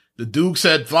juice. The Dukes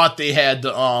thought they had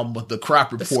the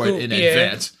crop report in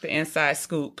advance. The inside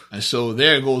scoop. And so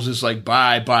there goes this like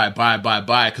buy,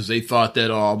 because they thought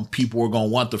that people were going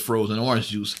to want the frozen orange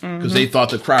juice because they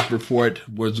thought the crop report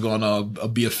was going to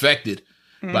be affected.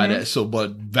 by that. So,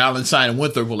 but Valentine and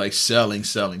Winthrop were like selling.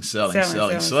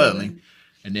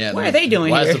 And then What are they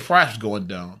doing why here? is the price going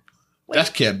down?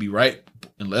 That can't be right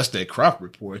unless that crop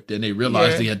report. Then they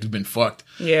realized they had to been fucked.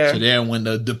 Yeah. So then when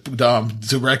the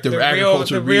director of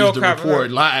agriculture reads the report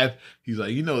live, he's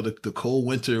like, the cold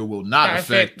winter will not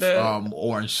affect the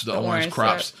orange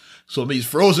crops. So it means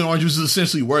frozen oranges is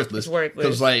essentially worthless. It's worthless.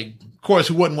 Because, like, of course,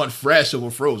 who wouldn't want fresh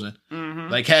over frozen? Mm-hmm.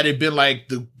 Like, had it been like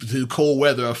the cold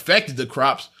weather affected the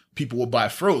crops, people would buy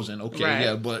frozen. Okay,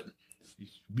 yeah, but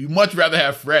we much rather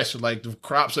have fresh. So, like, the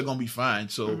crops are going to be fine.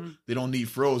 So they don't need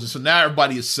frozen. So now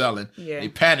everybody is selling. Yeah. They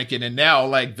panicking. And now,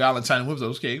 like, Valentine was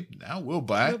okay, now we'll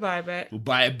buy it. We'll buy it back. We'll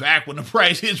buy it back when the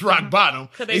price hits rock bottom.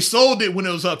 They sold it when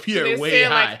it was up here way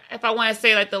high. Like, if I want to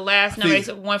say, like, the last number is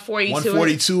 142.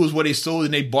 142 is what they sold,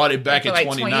 and they bought it back at like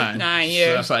 29. 29, yeah.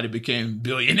 So that's how they became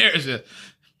billionaires.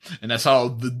 And that's how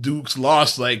the Dukes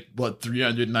lost, like, what,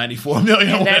 $394 million?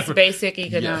 And that's basic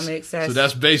economics. Yes. So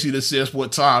that's basically that's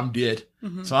what Tom did.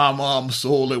 Mm-hmm. Tom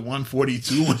sold at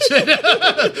 142 and shit.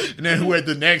 And then who had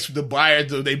the buyer,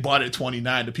 they bought at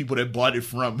 29, the people that bought it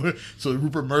from. So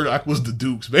Rupert Murdoch was the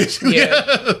Dukes, basically. Yeah.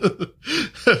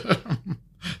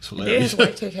 His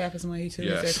wife took half his money too,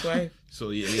 his ex-wife. So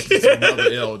it's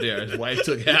another L there. His wife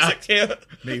took half. And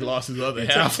he lost his other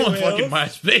half on fucking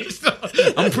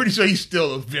MySpace. I'm pretty sure he's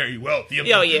still very wealthy. I'm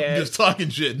just talking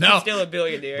shit now. He's still a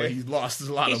billionaire. But he's lost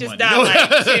a lot of money. He's just not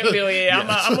like 10 billion.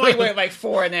 I'm only worth like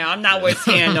 4 now. I'm not worth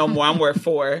 10 no more. I'm worth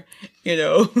 4.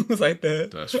 It's like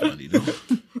that. That's funny though.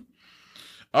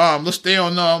 Let's stay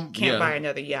on can't buy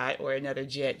another yacht or another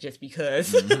jet just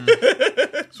because.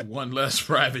 It's one less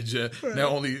private jet.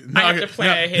 Now I have to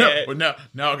plan ahead. But now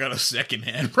I got a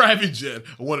second-hand private jet.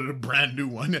 I wanted a brand new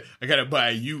one. I got to buy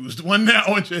a used one now.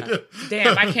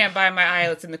 Damn, I can't buy my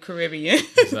islets in the Caribbean.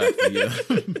 Exactly. Yeah.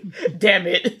 Damn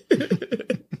it.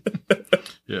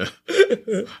 Yeah.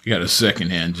 I got a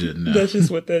second-hand jet now. That's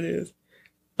just what that is.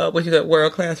 What you got?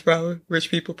 World-class problem? Rich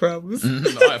people problems?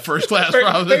 No, first-class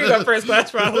problems.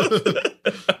 First-class problems.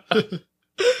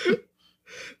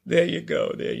 There you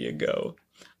go.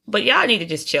 But y'all need to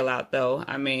just chill out, though.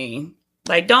 I mean,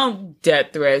 like, don't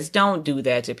death threats. Don't do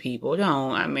that to people.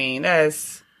 Don't. You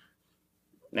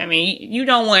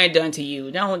don't want it done to you.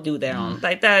 Don't do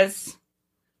that. That's...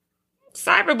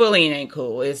 Cyberbullying ain't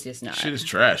cool. It's just not. Shit is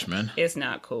trash, man. It's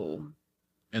not cool.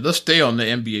 And let's stay on the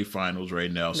NBA Finals right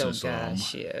now. Let's stay on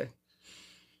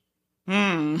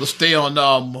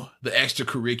the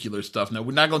extracurricular stuff. Now,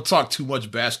 we're not going to talk too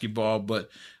much basketball, but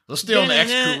let's stay on the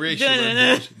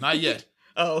extracurricular. Not yet.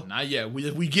 Oh. Not yet.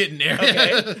 We getting there.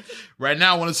 Okay. Right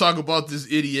now, I want to talk about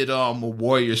this idiot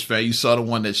Warriors fan. You saw the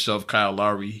one that shoved Kyle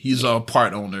Lowry. He's a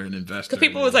part owner and investor. Because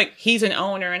people was like, he's an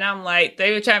owner. And I'm like,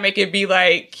 they were trying to make it be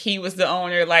like he was the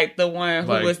owner, like the one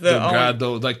who was the owner. Guy,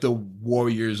 though, like the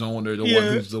Warriors owner, the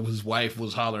one his wife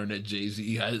was hollering at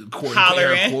Jay-Z. Quotes,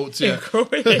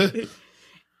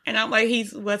 and I'm like, he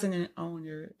wasn't an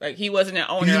owner. Like, he wasn't an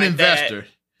owner. He's an like investor. That.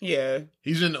 Yeah.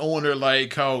 He's an owner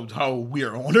like how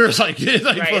we're owners. Like in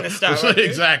the stock market.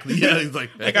 Exactly. Yeah. He's like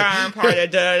I'm part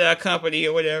of the company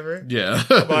or whatever. Yeah.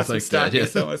 I bought some stock and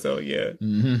so. Yeah.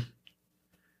 Mm-hmm.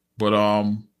 But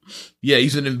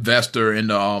he's an investor in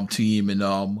the team. And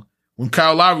when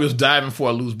Kyle Lowry was diving for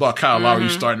a loose ball, Kyle Lowry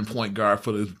was starting point guard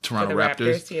for the Toronto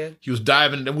Raptors. Yeah. He was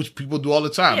diving, which people do all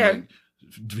the time. Yeah. Like,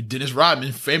 Dennis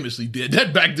Rodman famously did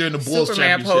that back there in the Bulls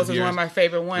Superman championship pose was years. one of my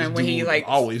favorite ones when he like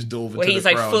always dove into when he's the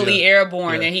like crowd, fully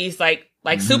airborne and he's like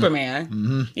Superman.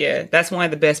 Mm-hmm. Yeah, that's one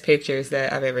of the best pictures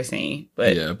that I've ever seen.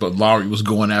 But but Lowry was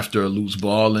going after a loose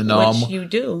ball, and what you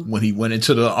do when he went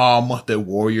into the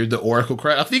Oracle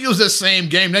crowd. I think it was that same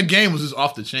game. That game was just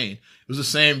off the chain. It was the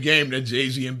same game that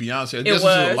Jay-Z and Beyonce had. This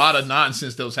was a lot of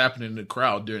nonsense that was happening in the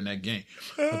crowd during that game.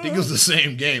 I think it was the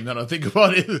same game now that I think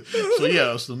about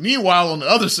it. So meanwhile, on the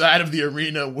other side of the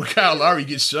arena, where Kyle Lowry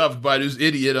gets shoved by this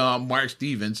idiot, Mark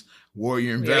Stevens,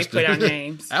 Warrior investor. Put our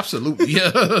names. Absolutely,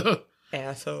 yeah.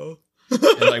 Asshole.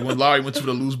 And like when Lowry went to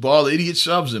the loose ball, the idiot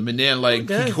shoves him. And then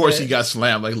of course he got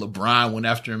slammed. Like LeBron went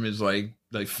after him as like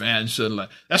fans shouldn't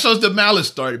That's how the malice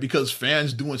started because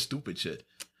fans doing stupid shit.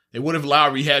 And what if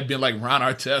Lowry had been like Ron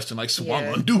Artest and like swung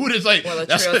on dude? It's like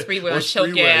Latrell Sprewell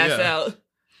choke your ass out.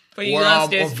 For you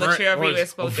youngsters, Latrell Sprewell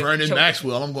supposed to Vernon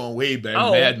Maxwell. I'm going way back.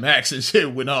 Mad Max and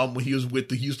shit. When he was with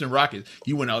the Houston Rockets,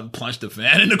 he went out and punched a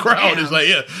fan in the crowd. Damn. It's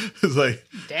like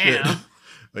damn. Shit.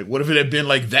 Like what if it had been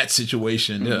like that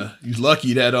situation? Yeah, he's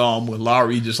lucky that when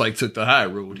Lowry just like took the high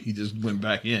road, he just went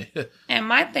back in. And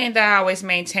my thing that I always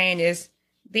maintain is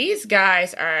these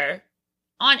guys are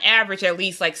on average at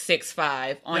least like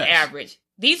 6'5" on average.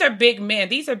 These are big men.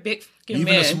 These are big men.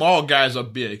 Even the small guys are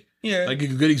big. Yeah. Like a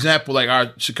good example, like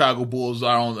our Chicago Bulls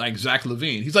are on like Zach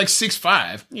LaVine. He's like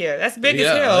 6'5". Yeah, that's big as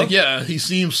hell. Like, yeah, he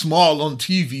seems small on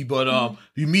TV, but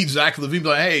you meet Zach LaVine, be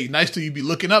like, hey, nice to you be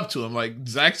looking up to him. Like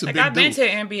Zach's a big dude. I've been to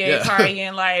an NBA party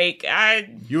and like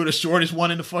you were the shortest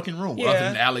one in the fucking room. Yeah. Other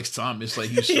than Alex Thomas, like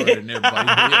he's shorter than everybody.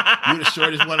 But you were the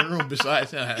shortest one in the room besides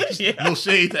him. No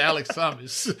shade to Alex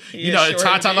Thomas. You know,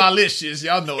 Tata Lalicious.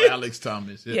 Y'all know Alex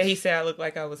Thomas. Yeah, he said I looked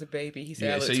like I was a baby. He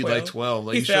said I looked 12. Like 12.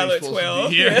 Like, he said I looked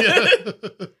 12.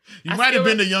 You might have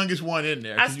been the youngest one in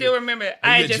there. I still remember.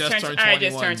 I just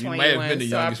turned 21. You might have been the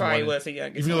youngest one. So I probably was the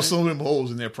youngest one. Even though some of them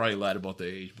hoes in there probably lied about their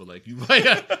age, but like you might.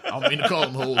 I don't mean to call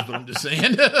them hoes, but I'm just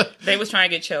saying. They was trying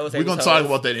to get chose. We're gonna talk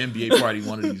about that NBA party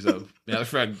one of these. Matter of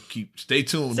fact, stay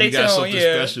tuned. We got something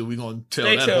special. We're gonna tell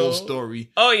that whole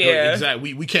story. Oh yeah,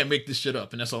 exactly. We can't make this shit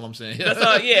up, and that's all I'm saying. That's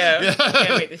all. Yeah, we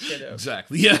can't make this shit up.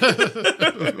 Exactly. Yeah.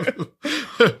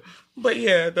 But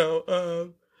yeah,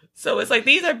 though. So it's like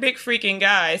these are big freaking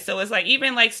guys. So it's like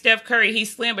even like Steph Curry,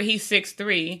 he's slim, but he's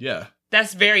 6'3". Yeah.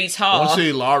 That's very tall. I want to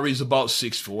say Lowry's about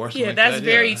 6'4". Yeah, that's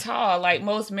very tall. Like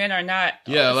most men are not.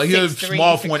 Yeah, like you're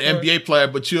small for an NBA player,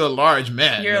 but you're a large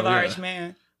man. You're a large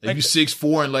man. Like you're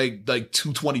 6'4" and like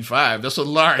 225. That's a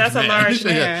large man. That's a large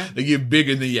man. Like you're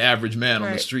bigger than the average man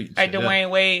on the street. Like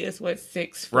Dwayne Wade is what,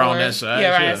 6'4"? Around that size.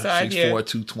 Yeah, around that size. 6'4",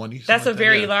 220. That's a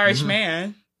very large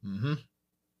man. Mm-hmm.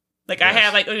 Like I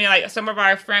have like some of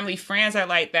our family friends are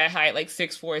like that height, like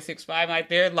 6'4", 6'5". Like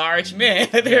they're large men.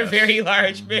 They're very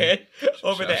large men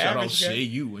over the average. Shout out Shay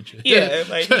you, wouldn't you? Yeah,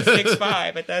 like he's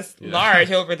 6'5", but that's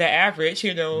large over the average,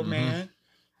 man.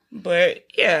 But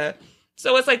yeah.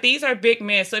 So it's like these are big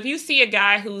men. So if you see a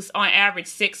guy who's on average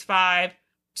 6'5",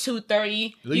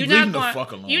 230, you're not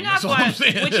going.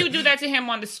 Would you do that to him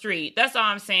on the street? That's all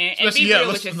I'm saying. And be real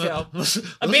with yourself.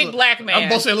 A big black man. I'm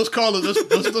about to say let's call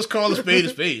a spade a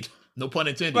spade. No pun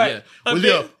intended. Right.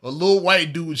 Yeah, a little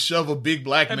white dude shove a big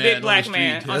black man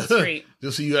on the street.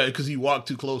 Just so because he walked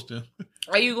too close to him.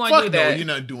 Are you going to do that? No, you're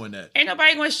not doing that. Ain't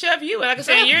nobody going to shove you. Like I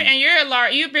said,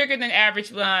 you're bigger than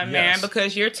average man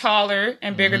because you're taller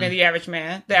and bigger than the average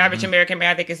man. The average American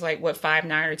man, I think, is like what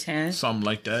 5'9" or 10, something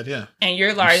like that. Yeah, and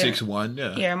you're larger. 6'1".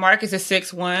 Yeah, yeah. Marcus is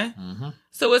 6'1".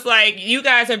 So it's like you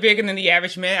guys are bigger than the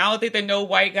average man. I don't think that no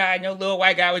little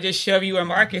white guy would just shove you or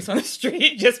Marcus on the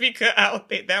street just because I don't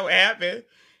think that would happen.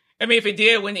 I mean, if it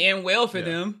did, it wouldn't end well for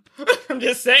them. I'm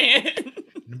just saying.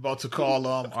 I'm about to call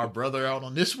our brother out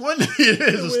on this one. It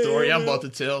is a story I'm about to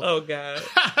tell. Oh, God.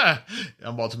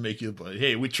 I'm about to make you, but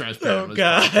hey, we're transparent. Oh,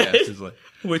 God.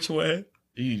 Which one?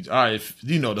 All right,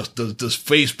 this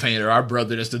face painter, our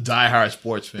brother, that's the diehard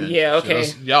sports fan. Yeah, okay.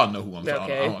 So y'all know who I'm talking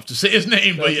about. I don't have to say his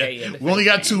name, but we only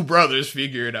got two brothers.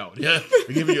 Figure it out. Yeah,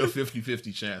 we're giving you a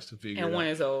 50-50 chance to figure it out. And one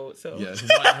is old, so. Yeah,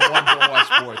 one don't watch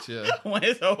sports, yeah. One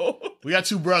is old. We got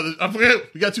two brothers. I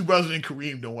forget, we got two brothers and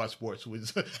Kareem don't watch sports. I'll leave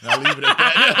it at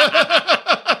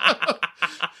that.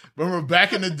 Remember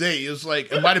back in the day, it was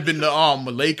like it might have been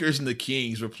the Lakers and the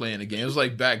Kings were playing a game. It was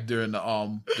like back during the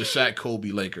Shaq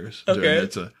Kobe Lakers during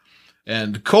that time.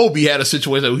 And Kobe had a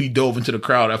situation where he dove into the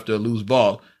crowd after a loose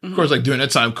ball. Of course, like during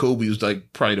that time, Kobe was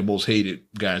like probably the most hated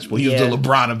guy. Well, he was the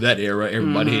LeBron of that era.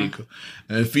 Everybody hated Kobe.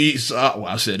 And if he saw,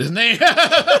 I said his name.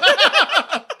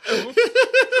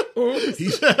 He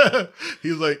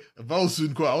was like, if I was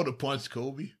shooting, I would have punched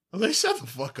Kobe. I was like, shut the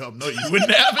fuck up. No, you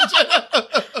wouldn't have.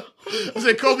 I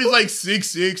said, Kobe's like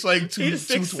 6'6", like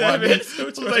 220. I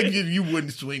was like, you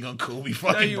wouldn't swing on Kobe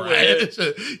fucking Bryant.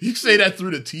 You say that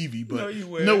through the TV, but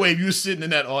no way if you were sitting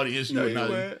in that audience,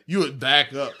 you would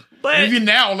back up. But even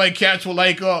now, like cats will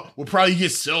will probably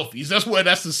get selfies.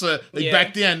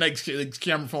 Back then, like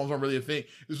camera phones weren't really a thing.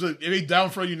 It's like if they down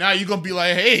in front of you now, you're gonna be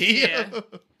like, hey.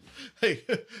 Hey,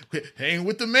 hang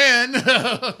with the man. Like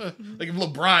if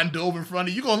LeBron dove in front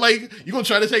of you, you're gonna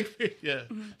try to take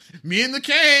me and the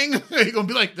king. You're gonna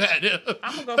be like that.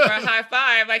 I'm gonna go for a high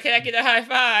five. Like, can I get a high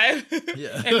five?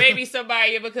 Yeah. And maybe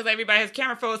somebody, because everybody has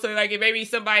camera phones, so like maybe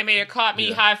somebody may have caught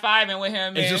me high fiving with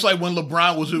him. It's just like when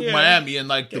LeBron was with Miami and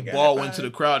like the ball went to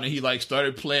the crowd and he like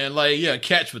started playing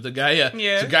catch with the guy. Yeah.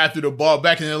 So the guy threw the ball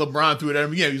back and then LeBron threw it at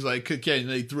him again. He was like, okay, and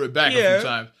they threw it back a few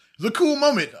times. It was a cool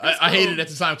moment. I hated it at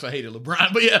the time because I hated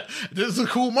LeBron. But this is a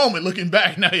cool moment looking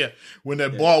back now. When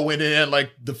that ball went in, like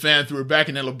the fan threw it back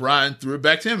and then LeBron threw it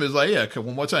back to him. It's like,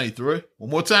 one more time he threw it. One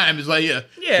more time. It's like, So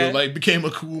it like became a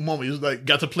cool moment. It was like,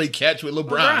 got to play catch with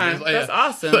LeBron. Like, that's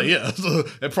awesome. So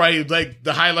that probably like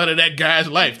the highlight of that guy's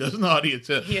life. That's not how he'll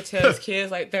tell his kids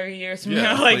like 30 years from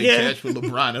now. Like, catch with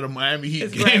LeBron at a Miami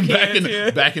Heat game back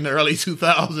in the early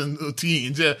 2000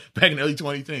 teens. Yeah, back in the early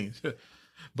 20 teens.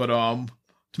 But,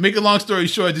 to make a long story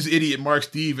short, this idiot Mark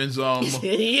Stevens,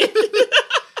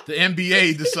 The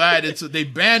NBA decided they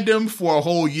banned him for a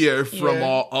whole year from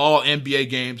all NBA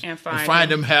games and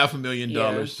fined him $500,000.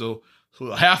 Yeah. So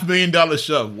a $500,000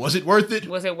 shove. Was it worth it?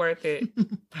 Was it worth it?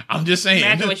 I'm just saying.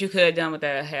 Imagine what you could have done with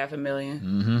that $500,000.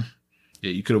 Mm-hmm.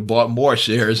 Yeah, you could have bought more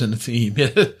shares in the team.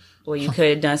 Or you could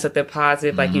have done something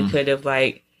positive, like you could have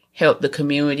helped the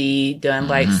community,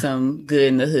 done some good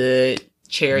in the hood,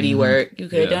 charity work. You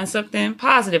could have done something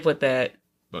positive with that.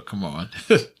 But come on.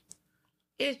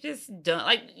 It's just done.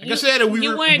 Like I said, we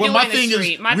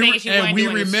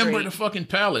remember the fucking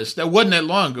Palace. That wasn't that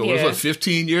long ago. It was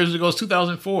 15 years ago. It was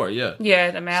 2004. Yeah. Yeah,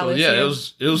 the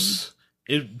Malice. So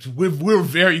we were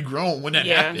very grown when that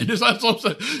happened. It's like,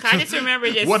 I just remember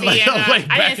just seeing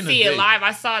I didn't see it live.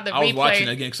 I saw the replay. I was watching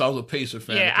it again because I was a Pacer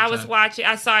fan. Yeah, I was watching.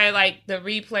 I saw it the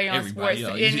replay on sports.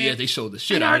 They showed the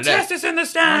shit out of that. Artest is in the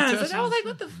stands. And I was like,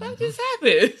 what the fuck just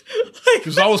happened?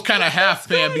 Because I was kind of half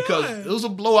fan because it was a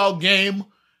blowout game.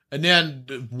 And then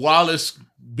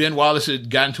Ben Wallace had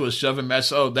gotten to a shoving match.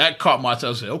 So that caught my attention.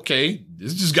 I said, okay,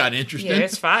 this just got interesting. Yeah,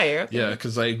 it's fire. Okay. Yeah,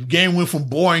 because game went from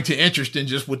boring to interesting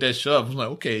just with that shove. I was like,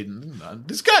 okay,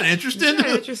 this got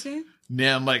interesting.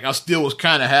 Then I still was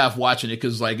kind of half watching it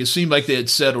because it seemed like they had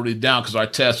settled it down because our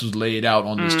test was laid out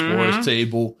on the scores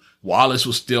table. Wallace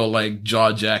was still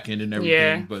jaw jacking and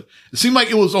everything, but it seemed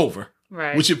like it was over.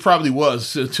 Right. Which it probably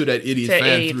was to that idiot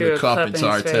fan threw the cup into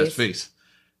our test face.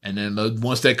 And then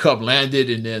once that cup landed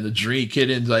and then the drink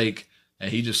hit in, and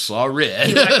he just saw red.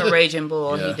 He was like a raging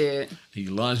bull. Yeah. He did. He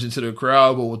lunged into the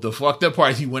crowd, but what the fuck that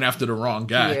part is he went after the wrong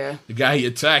guy. Yeah. The guy he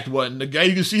attacked wasn't the guy.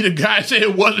 You can see the guy say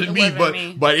it wasn't me.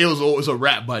 But it was a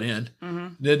rap by then. Mm-hmm.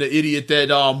 Then the idiot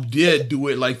that did do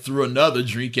it threw another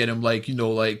drink at him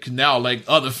now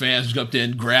other fans jumped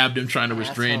in, grabbed him, trying to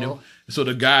restrain him. So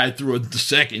the guy threw the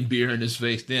second beer in his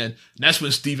face then. And that's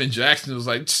when Steven Jackson was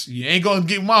like, you ain't gonna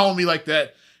get my homie like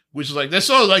that. Which is that's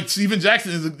so Steven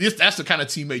Jackson that's the kind of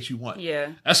teammate you want.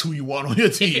 Yeah. That's who you want on your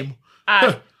team.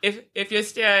 If your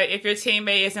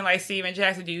teammate isn't like Steven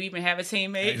Jackson, do you even have a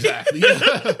teammate? Exactly.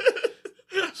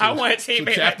 I want a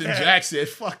teammate. So Captain Jack said,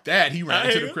 fuck that. He ran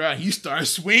into the crowd. He started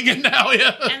swinging now.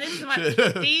 Yeah. And this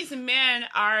is these men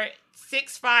are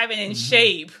 6'5" and in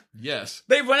shape. Yes.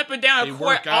 They run up and down a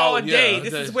court all day.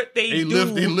 This is what they do.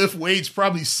 They lift weights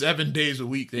probably 7 days a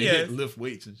week. They lift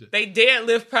weights and shit. They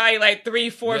deadlift probably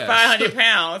 300, 400, 500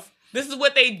 pounds. This is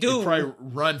what they do. They probably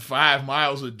run 5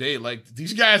 miles a day.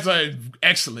 These guys are in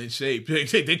excellent shape.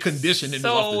 They conditioning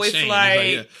so off the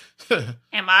chain.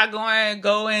 Am I going to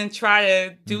go and try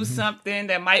to do something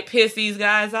that might piss these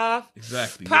guys off?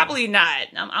 Exactly. Probably not.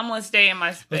 I'm going to stay in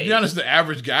my space. Let's be honest, the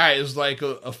average guy is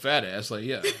a fat ass.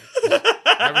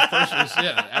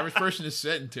 Average person is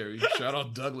sedentary. Shout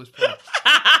out Douglas Park.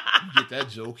 You get that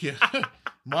joke, yeah.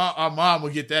 Our mom will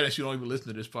get that and she don't even listen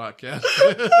to this podcast.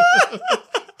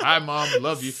 Hi, Mom.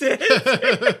 Love you.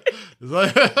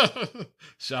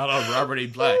 Shout out Robert A.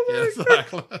 Black.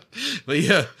 But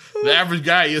yeah, the average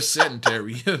guy is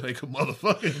sedentary. Like a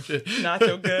motherfucker. Not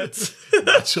your guts.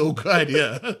 Not so good,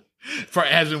 yeah.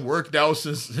 Hasn't worked out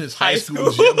since his high school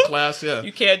gym class, yeah.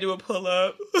 You can't do a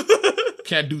pull-up.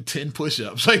 Can't do 10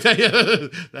 push-ups. Yeah.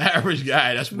 The average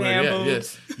guy, that's where man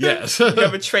boobs. Yeah. Yes. You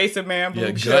have a trace of man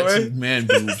boobs. Yeah, guts and man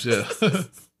boobs, yeah.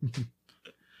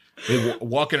 They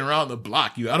walking around the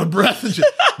block, you out of breath.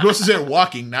 Notice they're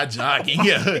walking, not jogging.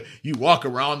 Yeah, you walk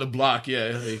around the block.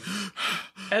 Yeah,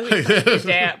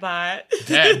 dad bod.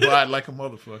 Dad bod like a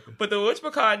motherfucker. But the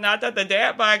whatchamacallit knocked out the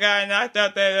dad bod guy, knocked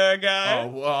out that guy. Oh,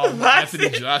 well, Anthony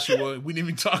Joshua. We didn't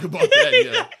even talk about that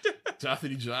yet.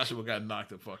 Anthony Joshua got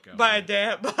knocked the fuck out by a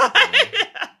dad bod.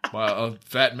 By a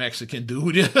fat Mexican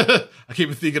dude. I can't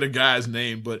even think of the guy's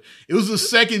name, but it was the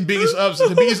second biggest upset.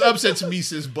 The biggest upset to me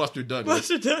since Buster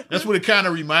Douglas. That's what it kind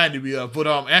of reminded me of. But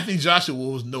Anthony Joshua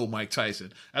was no Mike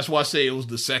Tyson. That's why I say it was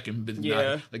the second.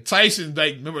 Yeah. Tyson,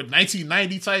 remember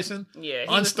 1990 Tyson? Yeah.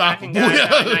 Unstoppable.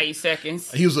 90 seconds.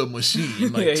 He was a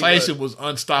machine. Tyson was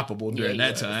unstoppable during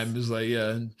that time. It was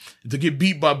to get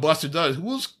beat by Buster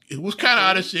Douglas, it was kind of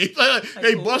out of shape.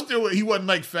 Buster, he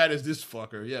wasn't fat as this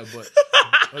fucker. Yeah, but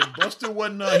Buster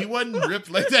wasn't. He wasn't ripped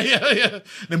like that. Yeah.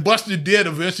 And Buster did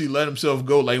eventually let himself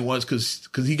go once because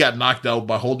he got knocked out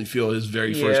by Holyfield his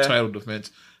very first title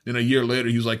defense. Then a year later,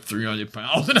 he was 300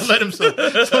 pounds and I let himself. So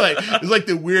it's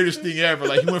the weirdest thing ever.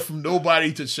 He went from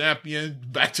nobody to champion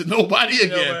back to nobody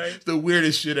again. It's the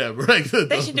weirdest shit ever.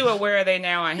 They should do a Where Are They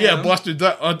Now on him. Yeah, Buster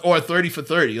or 30 for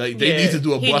 30. They need to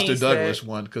do a Buster Douglas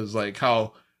one because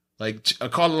how. I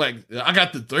call it I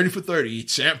got the 30 for 30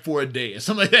 champ for a day or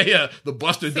something like that. Yeah, the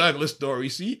Buster Douglas story.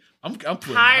 See, I'm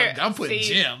putting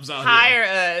gems out here. Hire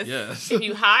us. Yes. If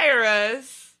you hire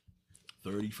us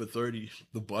 30 for 30,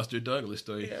 the Buster Douglas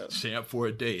story. Yeah. Champ for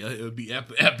a day. It would be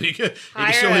epic. They could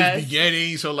Hire show us. his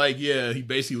beginning. So, like, yeah, he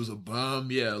basically was a bum.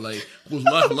 Yeah, like, was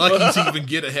lucky to even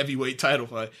get a heavyweight title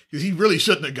fight. Because he really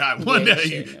shouldn't have got one. Yeah,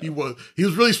 He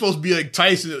was really supposed to be like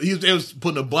Tyson. They was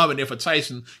putting a bum in there for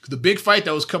Tyson. Because the big fight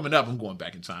that was coming up, I'm going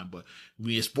back in time, but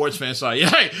we as sports fans saw,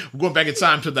 I'm going back in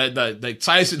time to that like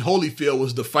Tyson Holyfield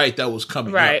was the fight that was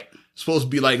coming Right. up. Supposed to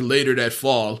be like later that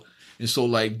fall. And so,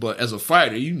 like, but as a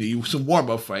fighter, you need some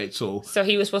warm-up fight. So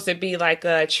he was supposed to be like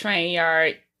a train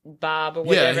yard Bob or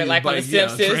whatever, he like on The was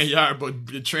Simpsons.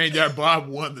 Train Yard Bob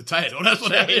won the title. That's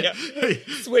what happened.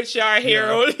 Switch Yard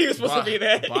Harold. He was supposed to be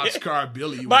that. Boxcar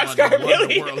Billy won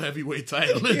Billy. the world heavyweight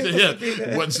title.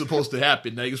 It wasn't supposed to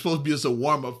happen. Like, it was supposed to be just a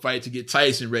warm-up fight to get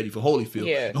Tyson ready for Holyfield.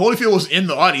 Yeah. And Holyfield was in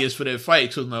the audience for that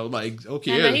fight. So, no, like,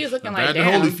 okay, And then he was looking like, Evander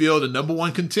damn. Holyfield, the number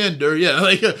one contender. Yeah,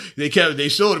 like, they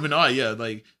showed him and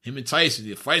like, him and Tyson,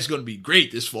 the fight's going to be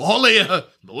great this fall. Yeah.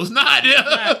 No, it's not.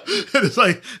 Yeah. It's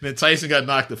like, then Tyson got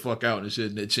knocked the fuck out and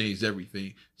shit, and it changed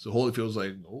everything. So Holyfield was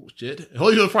like, oh shit.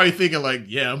 Holyfield was probably thinking like,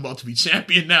 yeah, I'm about to be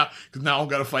champion now, because now I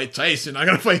got to fight Tyson. I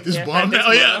got to fight this bum now.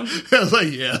 Bum. Yeah. I was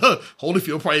like, yeah.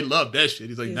 Holyfield probably loved that shit.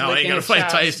 He's like, now I ain't got to fight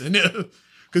Tyson.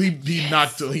 Because he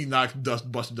knocked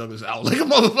Buster Douglas out like a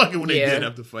motherfucker when they did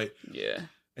have to fight. Yeah.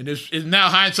 And now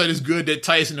hindsight is good that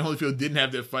Tyson and Holyfield didn't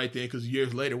have that fight then, because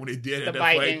years later when they did have that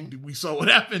fight, we saw what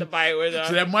happened. The fight was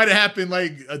So that might have happened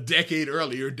like a decade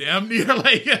earlier, damn near.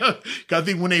 Like, 'cause I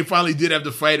think when they finally did have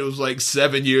the fight, it was like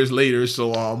 7 years later.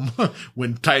 So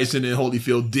when Tyson and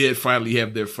Holyfield did finally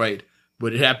have their fight,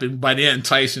 but it happened by then.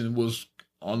 Tyson was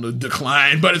on the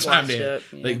decline by the time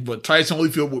but Tyson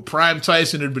Holyfield with prime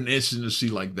Tyson, it'd been interesting to see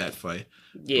like that fight.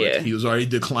 Yeah. But he was already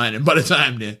declining by the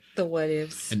time then. The what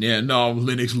ifs. And then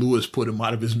Lennox Lewis put him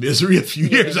out of his misery a few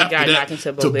years after that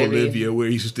to Bolivia, where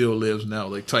he still lives now.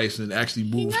 Like, Tyson actually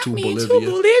moved to Bolivia.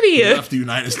 He left the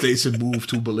United States and moved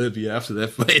to Bolivia after that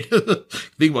fight.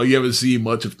 Think about, you haven't seen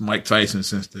much of Mike Tyson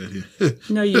since that.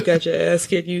 No, you got your ass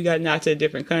kicked. You got knocked to a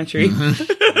different country.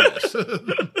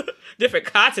 Different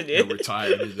continent. Yeah,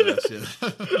 retired his ass,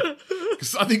 yeah.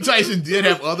 'Cause I think Tyson did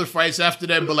have other fights after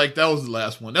that, but like that was the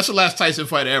last one. That's the last Tyson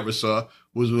fight I ever saw,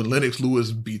 was when Lennox Lewis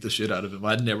beat the shit out of him.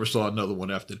 I never saw another one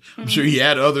after that. I'm sure he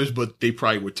had others, but they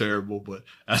probably were terrible. But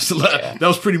that's that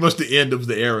was pretty much the end of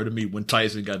the era to me, when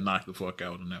Tyson got knocked the fuck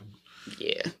out on that one.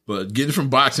 Yeah. But getting from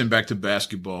boxing back to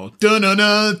basketball.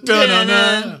 Dun-dun-dun,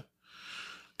 dun-dun-dun.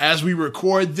 As we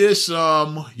record this,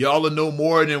 y'all will know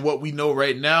more than what we know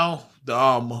right now.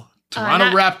 The Toronto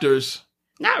Raptors.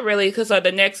 Not really, because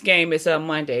the next game is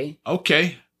Monday.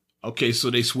 Okay, so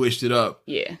they switched it up.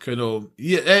 Yeah.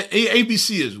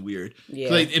 ABC is weird.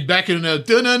 Yeah. Like, back in the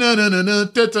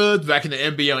back in the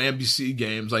NBA on NBC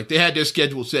games, like, they had their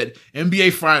schedule set.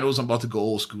 NBA Finals, I'm about to go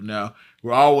old school now,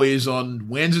 were always on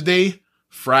Wednesday,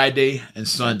 Friday, and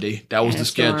Sunday. That was the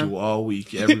schedule all week.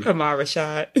 Kamar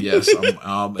Rashad. Yes,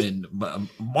 and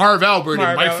Marv Albert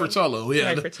and Mike Fratello.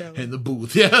 Yeah, in the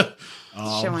booth. Yeah.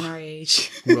 Showing our age.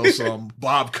 Who else?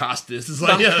 Bob Costas. It's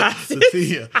like,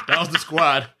 that was the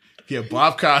squad. Yeah,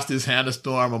 Bob Costas, Hannah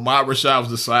Storm, Ahmad Rashad was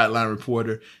the sideline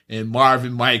reporter, and Marv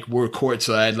and Mike were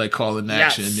courtside, like, calling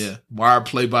action. Yes. Yeah, Marv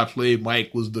play-by-play,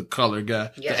 Mike was the color guy,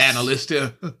 the analyst.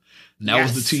 Yeah, and that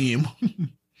was the team.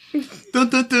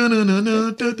 But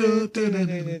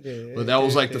that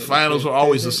was like, the finals were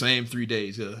always the same 3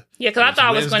 days. Yeah, because I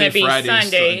thought it was going to be Friday,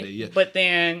 Sunday, yeah. but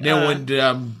then when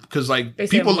because like they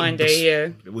people said Monday,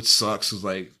 which sucks, is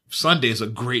like Sunday is a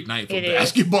great night for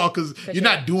basketball, because you're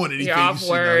not doing anything. You're off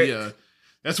work.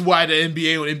 That's why the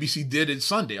NBA on NBC did it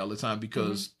Sunday all the time,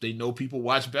 because they know people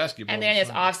watch basketball. And then it's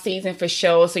off season for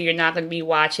shows, so you're not going to be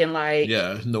watching like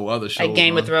no other shows. Like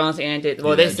Game of Thrones ended.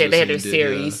 Well, they said they had their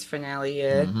series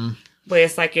finale, but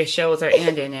it's like your shows are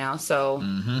ending now. So,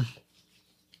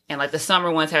 and like the summer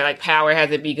ones have like Power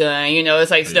hasn't begun. It's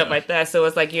like stuff like that. So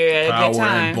it's like you're at a good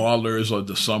time. Power and Ballers, or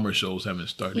the summer shows haven't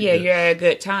started. Yeah, you're at a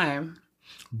good time.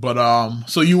 But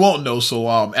so you won't know.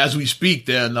 So as we speak,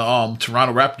 then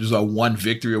Toronto Raptors are one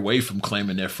victory away from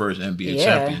claiming their first NBA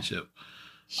championship.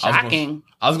 Shocking.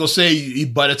 I was gonna say,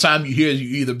 by the time you hear it,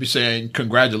 you either be saying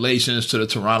congratulations to the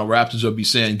Toronto Raptors, or be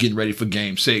saying getting ready for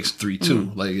Game 6,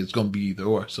 3-2. Like, it's gonna be either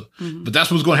or. So, but that's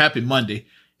what's gonna happen Monday.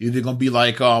 Either gonna be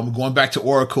like going back to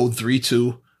Oracle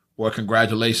 3-2, or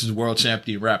congratulations world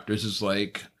champion Raptors. It's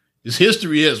like, this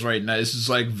history is right now. This is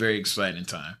like a very exciting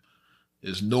time.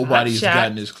 There's nobody's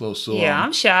gotten this close. So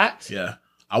I'm shocked. Yeah,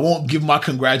 I won't give my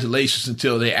congratulations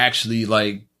until they actually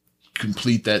like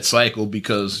complete that cycle,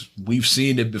 because we've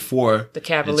seen it before. The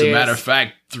Cavaliers. As a matter of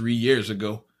fact, 3 years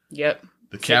ago. Yep.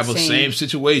 The Cavaliers, same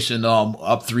situation,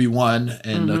 up 3-1,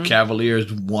 and the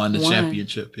Cavaliers won the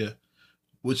championship. Yeah.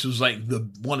 which was like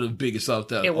one of the biggest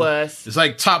upsets. It was. It's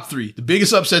like top 3. The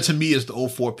biggest upset to me is the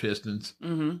 04 Pistons.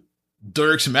 Mm-hmm.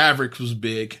 Dirk's Mavericks was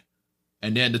big.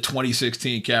 And then the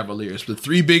 2016 Cavaliers. The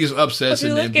 3 biggest upsets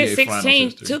in the NBA Finals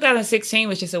history. 2016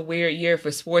 was just a weird year for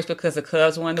sports because the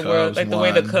Cubs won the world. Like the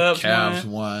way the Cavs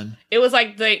won. It was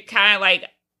like the kind of like,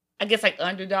 I guess like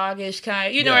underdog-ish kind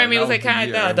of, you know what I mean? It was like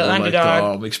kind of the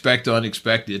underdog. Like, expect the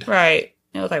unexpected. Right.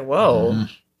 It was like, whoa.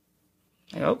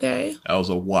 Mm-hmm. Like, okay. That was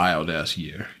a wild-ass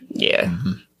year. Yeah.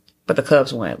 Mm-hmm. But the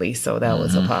Cubs won at least, so that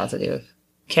was a positive.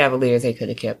 Cavaliers, they could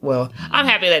have kept. Well, I'm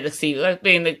happy that the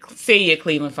city of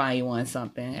Cleveland finally won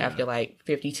something after like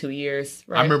 52 years.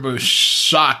 Right? I remember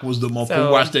Shock was the most. We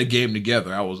watched that game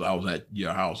together. I was at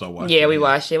your house. I watched. Yeah, we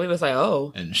watched it. We was like,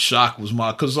 oh. And Shock was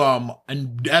because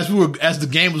and as the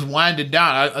game was winding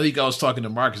down, I think I was talking to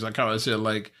Marcus. I kind of said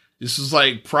like, this is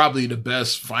like probably the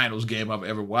best finals game I've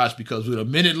ever watched because with a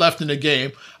minute left in the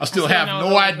game, I still have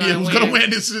no idea who's going to win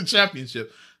this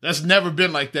championship. That's never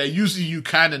been like that. Usually you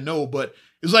kind of know, but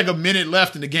it was like a minute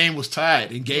left and the game was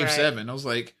tied in game 7. I was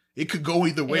like, it could go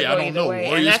either way. I don't know.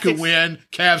 Warriors could win.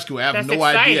 Cavs could. I have no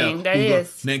idea. That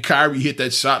is. And then Kyrie hit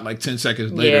that shot like 10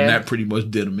 seconds later and that pretty much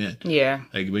did him in. Yeah.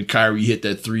 Like when Kyrie hit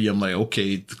that 3, I'm like,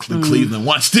 okay, Cleveland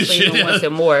wants this shit. Cleveland wants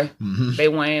it more. Mm-hmm. They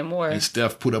want it more. And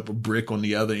Steph put up a brick on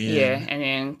the other end. Yeah.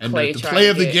 And then Clay the play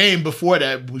of the game before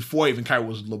even Kyrie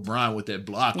was LeBron with that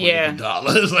block on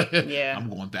Iguodala. It's like,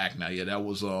 I'm going back now. Yeah, that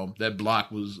was that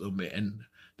block was and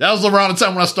that was around the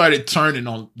time when I started turning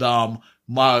on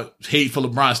my hate for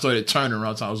LeBron started turning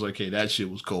around. So I was like, hey, that shit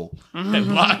was cool. Mm-hmm. That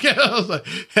block. I was like,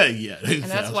 hey, yeah. And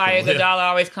that's why Iguodala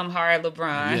always come hard at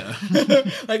LeBron.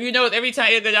 Yeah. Like, every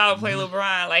time Iguodala play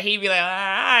LeBron, like he'd be like, all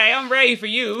right, I'm ready for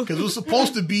you. Because it was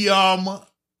supposed to be,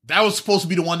 that was supposed to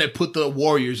be the one that put the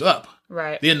Warriors up.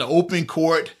 Right. Then the open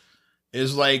court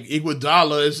is like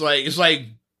Iguodala is like, it's like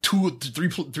 2 to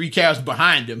 3 Cavs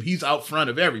behind him. He's out front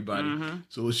of everybody. Mm-hmm.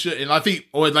 So it should, and I think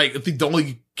the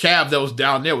only Cav that was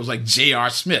down there was like J.R.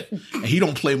 Smith. And he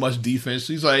don't play much defense.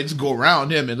 He's like, just go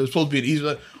around him. And it's supposed to be an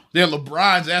easy. Then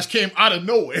LeBron's ass came out of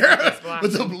nowhere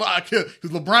with the block. Because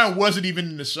LeBron wasn't even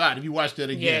in the shot. If you watch that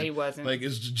again. Yeah, he wasn't. Like,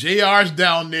 it's J.R.'s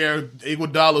down there.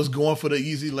 Iguodala's going for the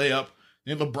easy layup.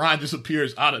 Then LeBron just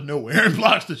appears out of nowhere and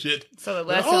blocks the shit. So the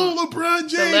lesson, LeBron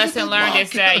James. The lesson learned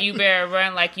is that you better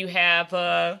run like you have,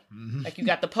 like you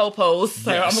got the popos.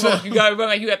 Like, you gotta run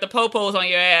like you got the popos on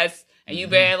your ass, and you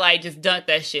better like just dunk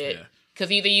that shit.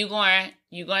 Because either you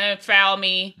gonna foul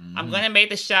me, I'm gonna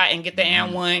make the shot and get the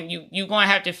and one. You gonna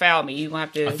have to foul me. You gonna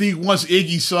have to. I think once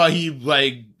Iggy saw he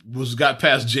got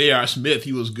past J.R. Smith,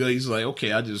 he was good. He's like, okay,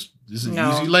 this is an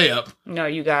easy layup. No,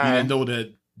 you got. He didn't know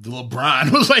that. The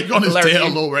LeBron was like on his tail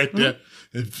low right there.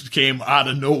 It came out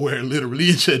of nowhere,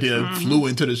 literally, and flew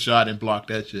into the shot and blocked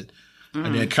that shit.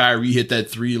 And then Kyrie hit that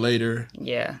 3 later.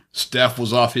 Yeah. Steph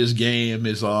was off his game.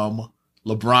 His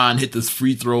LeBron hit this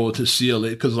free throw to seal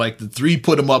it because like the 3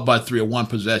 put him up by 3 or 1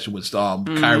 possession with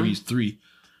Kyrie's 3.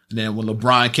 And then when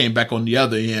LeBron came back on the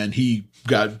other end, he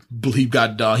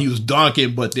was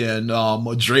dunking, but then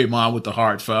Draymond with the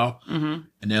hard foul. Mm-hmm.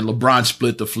 And then LeBron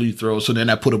split the free throw, so then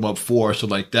that put him up 4, so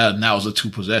like that, and that was a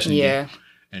 2 possession game.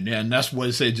 And then that's what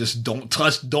it said, just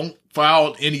don't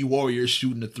foul any Warriors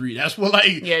shooting the 3. That's what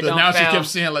the announcer kept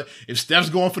saying, like, if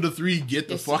Steph's going for the 3, get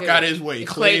the fuck out of his way.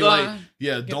 Clay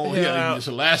it's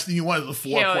the last thing you want is a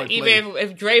 4-point play. Even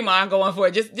if Draymond going for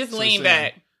it, just lean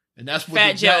back. And that's what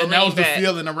that was the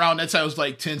feeling around that time. It was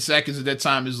like 10 seconds at that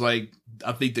time is like,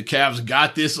 I think the Cavs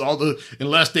got this,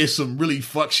 unless there's some really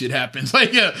fuck shit happens.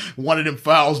 Like, one of them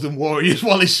fouls them Warriors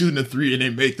while they're shooting a 3 and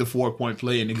they make the 4-point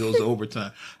play and it goes to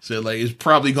overtime. So, like, it's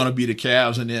probably going to be the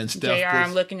Cavs and then Steph. JR,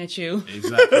 I'm looking at you.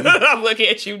 Exactly. I'm looking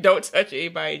at you. Don't touch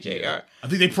anybody, JR. Yeah. I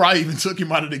think they probably even took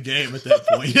him out of the game at that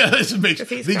point. Yeah, I think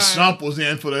Shump was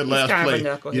in for that last play.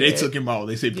 Yeah, they took him out.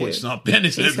 They say put Shump in.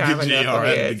 They said get JR out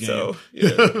of the game. So,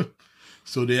 yeah.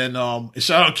 So then,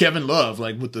 shout out Kevin Love,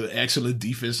 like with the excellent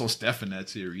defense on Steph in that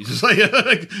series. It's like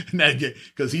in that game,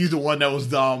 because he's the one that was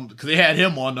because they had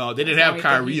him on. They didn't have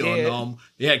Kyrie on.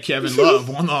 They had Kevin Love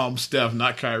on Steph,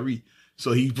 not Kyrie.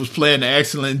 So he was playing the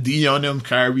excellent D on them.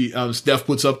 Steph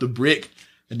puts up the brick,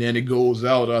 and then it goes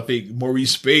out. I think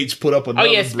Maurice Spates put up another.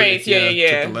 Brick. Spates,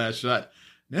 yeah. Took the last shot.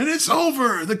 Then it's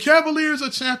over. The Cavaliers are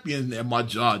champions. And my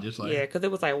jaw just like because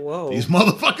it was like whoa, these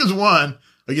motherfuckers won.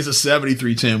 Against a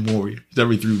 73-10 Warrior.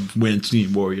 73-win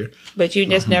team Warrior. But you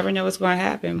just never know what's going to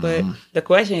happen. But the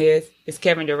question is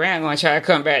Kevin Durant going to try to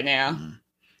come back now?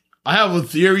 I have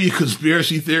a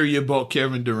conspiracy theory about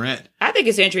Kevin Durant. I think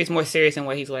his injury is more serious than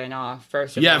what he's letting off,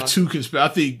 first of all. You have 2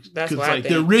 conspiracy. I think, because like,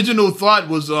 the original thought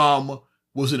was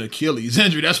an Achilles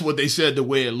injury. That's what they said the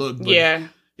way it looked. But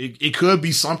It could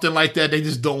be something like that. They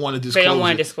just don't want to disclose. They don't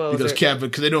want to it disclose because it.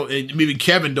 because they don't. Maybe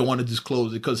Kevin don't want to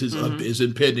disclose it because his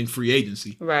impending free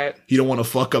agency. Right. He don't want to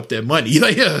fuck up that money.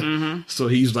 So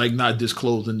he's like not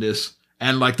disclosing this,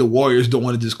 and like the Warriors don't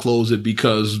want to disclose it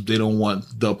because they don't want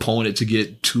the opponent to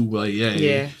get too like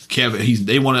Kevin.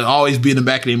 They want to always be in the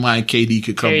back of their mind. KD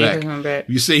could come back.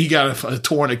 You say he got a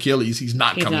torn Achilles, he's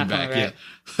not coming back.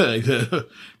 Yeah,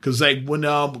 because like when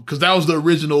because that was the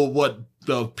original what.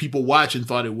 The people watching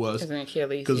thought it was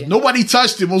because nobody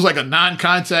touched him. It was like a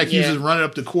non-contact. He was just running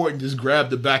up the court and just grabbed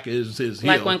the back of his heel.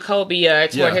 Like when Kobe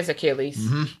tore his Achilles.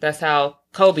 That's how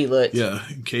Kobe looked. Yeah,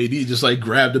 KD just like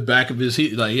grabbed the back of his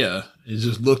heel. Like it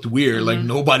just looked weird. Like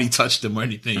nobody touched him or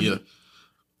anything. Yeah,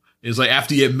 it's like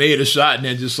after he had made a shot and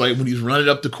then just like when he's running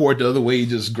up the court the other way, he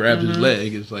just grabbed his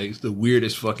leg. It's like it's the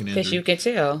weirdest fucking injury. Because you can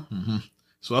tell.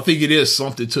 So I think it is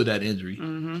something to that injury.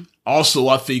 Also,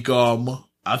 I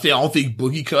don't think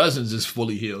Boogie Cousins is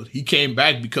fully healed. He came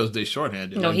back because they're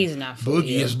shorthanded. No, he's not fully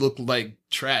Boogie has looked like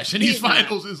trash in these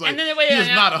finals. It's like, and then the way he is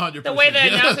not 100%. The way the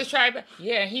announcers tried,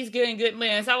 he's getting good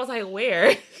minutes. I was like,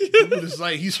 where? It's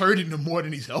like he's hurting them more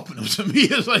than he's helping them to me.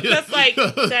 It's like, that's like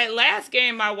that last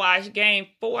game I watched, game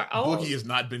 4. Oh, Boogie has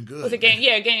not been good. Was it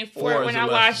game 4 when I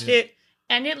watched it.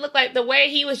 And it looked like the way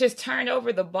he was just turned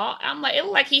over the ball. I'm like, it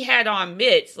looked like he had on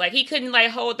mitts. Like he couldn't like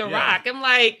hold the rock. I'm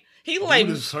like, he like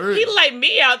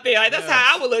me out there. Like that's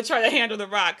how I would look trying to handle the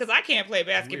rock because I can't play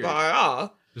basketball at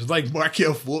all. It's like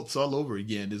Markelle Fultz all over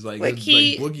again. It's like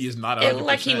Boogie is not 100%. It looked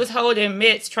like he was holding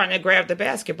mitts trying to grab the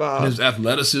basketball. And his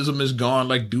athleticism is gone.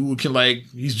 Like dude can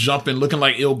he's jumping, looking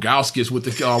like Ilgauskas with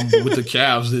the with the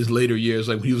Cavs his later years.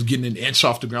 Like when he was getting an inch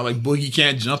off the ground. Like Boogie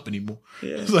can't jump anymore.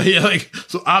 Yeah.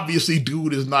 So obviously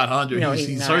dude is not 100. No,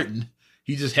 he's hurting.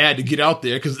 He just had to get out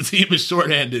there because the team is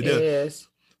shorthanded. It is.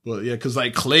 Well, yeah, because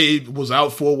like Clay was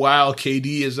out for a while.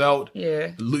 KD is out.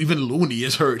 Yeah. Even Looney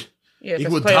is hurt. Yeah,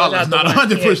 Iguodala's not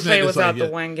 100%. Clay was out the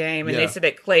one game, and they said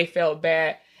that Clay felt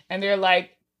bad. And they're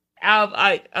like, out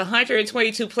of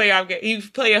 122 playoff games, you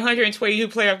play 122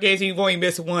 playoff games and you've only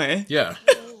missed one. Yeah.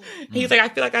 He's like, I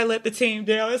feel like I let the team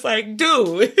down. It's like,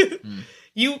 dude,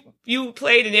 you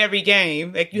played in every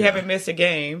game. Like, you haven't missed a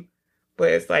game.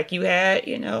 But it's like you had,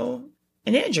 an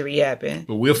injury happen.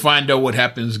 But we'll find out what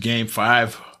happens game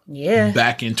 5. Yeah.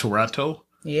 Back in Toronto.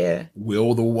 Yeah.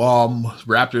 Will the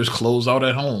Raptors close out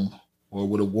at home? Or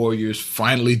will the Warriors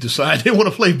finally decide they want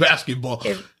to play basketball?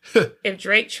 If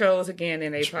Drake trolls again,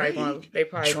 then they probably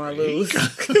gonna lose.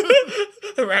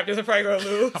 The Raptors are probably gonna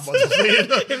lose. I'm about to say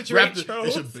it. If Drake trolls,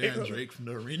 they should ban Drake from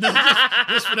the arena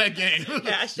just for that game.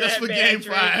 Just for game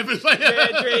Drake. 5. It's like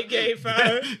ban Drake game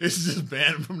 5. It's just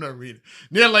ban him from the arena.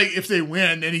 Then, like, if they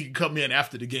win, then he can come in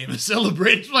after the game and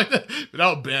celebrate. It's like that. But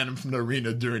I'll ban him from the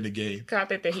arena during the game. I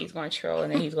think that he's going to troll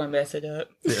and then he's going to mess it up.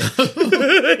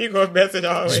 Yeah. He's going to mess it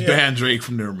all. Just ban Drake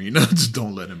from the arena. Just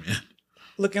don't let him in.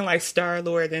 Looking like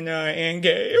Star-Lord in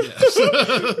Endgame. Yes.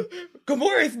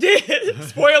 Gamora's dead.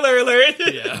 Spoiler alert.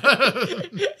 Yeah.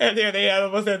 And then they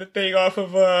almost had the thing off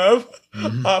of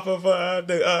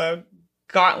the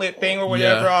gauntlet thing or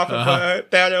whatever off of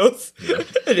Thanos. Yeah.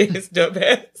 And it's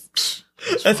dumbass.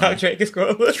 That's how Drake is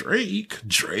going to look.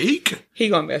 Drake? He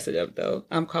going to mess it up, though.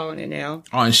 I'm calling it now.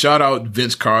 Oh, and shout out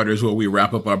Vince Carter is where we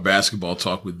wrap up our basketball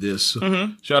talk with this.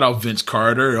 Shout out Vince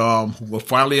Carter. We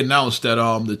finally announced that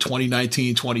the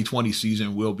 2019-2020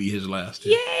 season will be his last.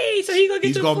 Yay! So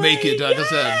he's going to make it. Like I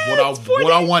said,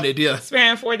 what I wanted. Yeah,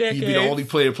 span 4 decades. He'd be the only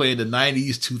player to play in the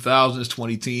 90s, 2000s,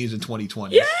 2010s, and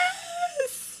 2020s. Yes.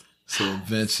 So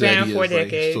Vince said he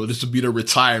is so this will be the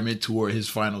retirement tour, his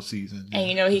final season.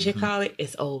 And he should call it,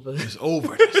 It's Over. It's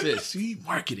over. That's it. See,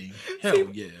 marketing. Hell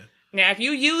yeah. Now, if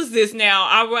you use this now,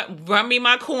 I'll run me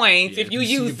my coins if you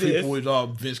use this. People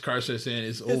with Vince Carter saying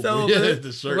it's over.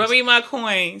 Yeah, run me my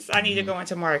coins. I need to go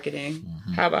into marketing.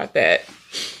 How about that?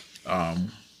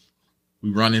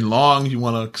 We running long. You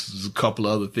want a couple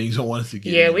of other things I wanted to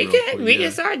get. Yeah, we can. We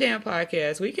can start damn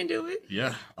podcast. We can do it.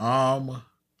 Yeah.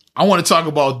 I want to talk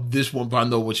about this one, but I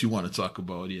know what you want to talk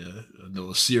about. Yeah, I know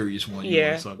a serious one. I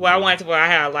had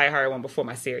a lighthearted one before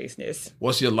my seriousness.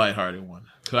 What's your lighthearted one?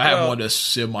 Because I have one that's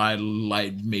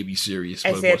semi-light, maybe serious.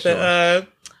 I said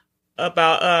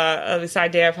about the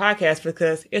Side Dad podcast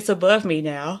because it's above me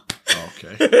now.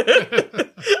 Okay.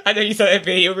 I know you saw that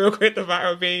video real quick, the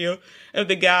viral video of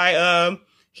the guy.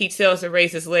 He tells the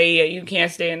racist lady, "You can't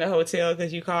stay in the hotel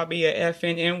because you called me a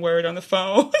effing N-word on the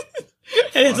phone."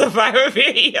 And it's a viral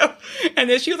video. And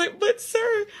then she was like, "But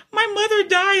sir, my mother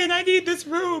died and I need this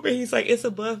room." And he's like, "It's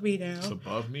above me now." It's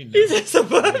above me now. He said, "It's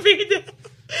above me now."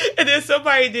 And then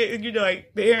somebody did,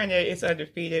 like the internet is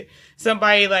undefeated.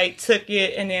 Somebody like took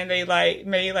it and then they like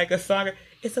made like a song.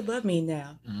 It's above me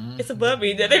now. It's above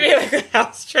me. They made like a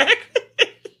house track.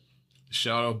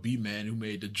 Shout out B-Man who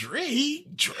made the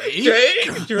Drake. Drake. He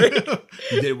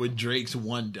did it with Drake's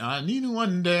One I Need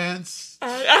One Dance.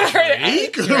 I heard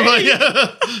Drake.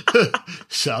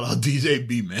 Shout out DJ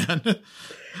B-Man.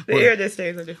 The ear that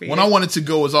stays undefeated. When I wanted to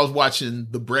go was I was watching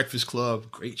The Breakfast Club.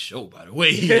 Great show, by the way.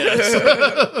 Yes.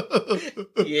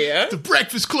 Yeah. The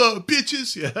Breakfast Club,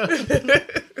 bitches. Yeah.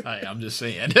 I'm just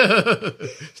saying.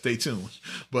 Stay tuned.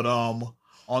 But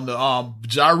on the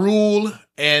Ja Rule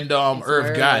and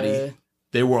Irv Gotti,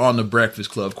 they were on The Breakfast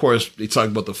Club. Of course, they talk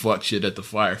about the fuck shit at the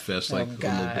Fire Fest, like a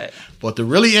little bit. But the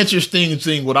really interesting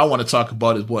thing, what I want to talk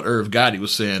about, is what Irv Gotti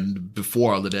was saying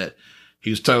before all of that. He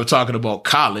was talking about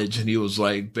college, and he was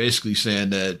like basically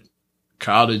saying that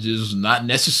college is not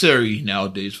necessary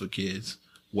nowadays for kids.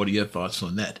 What are your thoughts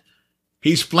on that?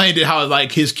 He explained it how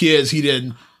like his kids, he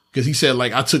didn't, because he said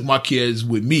like I took my kids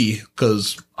with me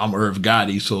because I'm Irv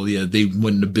Gotti, so yeah, they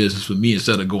went into business with me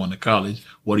instead of going to college.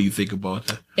 What do you think about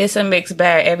that? It's a mixed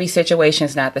bag. Every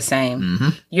situation's not the same. Mm-hmm.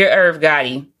 You're Irv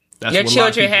Gotti. That's your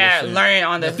children have learned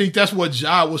on the. I think that's what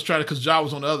Ja was trying to, because Ja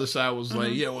was on the other side, was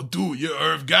like, yeah, well, dude, you're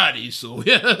Irv Gotti, so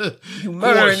yeah, you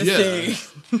murder the thing.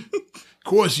 Of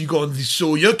course, you're going to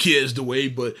show your kids the way,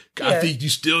 but I think you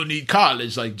still need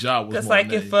college. Like Ja was. That's more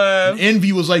like if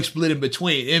Envy was like split in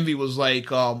between. Envy was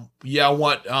like, yeah, I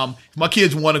want my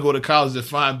kids want to go to college, they're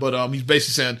fine, but he's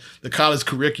basically saying the college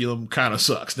curriculum kind of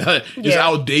sucks. It's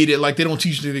outdated. Like they don't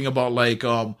teach anything about like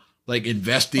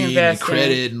investing and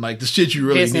credit and like the shit you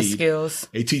really business need. Skills.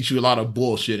 They teach you a lot of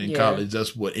bullshit in college.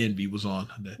 That's what Envy was on.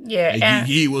 Yeah, and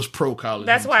he was pro college.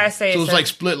 That's why I say so it was like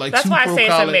split. Like that's two why pro I say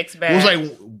college. It's a mixed bag. It was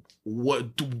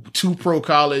like two pro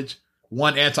college,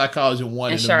 one anti college, and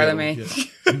one in the Charlemagne. Middle.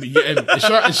 Yeah.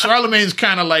 And Charlemagne's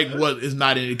kind of like what is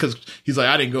not in it, because he's like,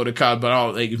 I didn't go to college, but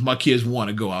I'll, like if my kids want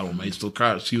to go, I don't make still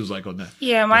college. He was like on that.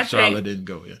 Yeah, my Charlotte didn't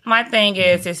go. Yeah, my thing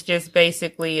is it's just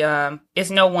basically it's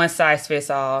no one size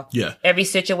fits all. Yeah, every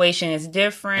situation is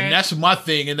different, and that's my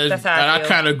thing. And that's how I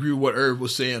kind of agree with what Irv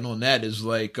was saying on that. Is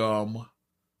like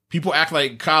people act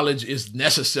like college is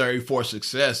necessary for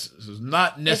success. It's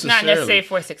not necessarily. It's not necessary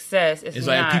for success. It's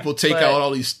like not, people take out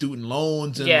all these student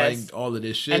loans and like all of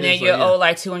this shit. And then you owe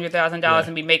like $200,000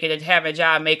 and be have a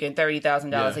job making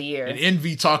 $30,000 a year. And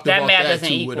Envy talked about that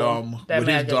too with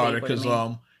his daughter,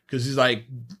 because he's like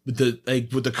with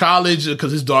the college,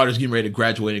 because his daughter's getting ready to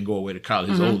graduate and go away to college,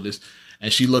 his oldest.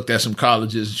 And she looked at some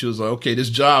colleges and she was like, okay, this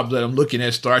job that I'm looking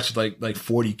at starts like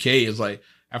 $40K. It's like,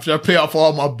 after I pay off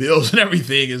all my bills and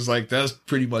everything, it's like, that's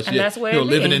pretty much it. That's where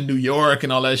living in New York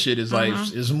and all that shit is like,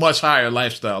 it's a much higher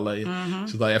lifestyle. Like,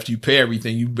 so like after you pay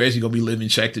everything, you basically gonna be living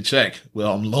check to check.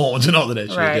 Well, loans and all of that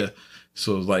shit. Yeah.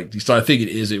 So it's like, you start thinking,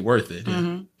 is it worth it?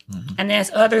 Yeah. And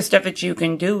there's other stuff that you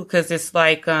can do, because it's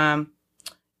like,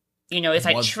 it's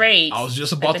like trades. I was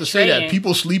just about to say that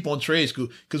people sleep on trade school,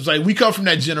 because like we come from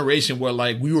that generation where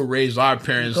like we were raised, our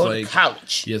parents go like to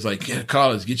college. Yeah, it's like get to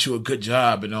college, get you a good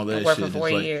job and all that. Work shit. for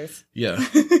 40 years. Yeah,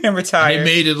 and retire. They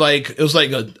made it like it was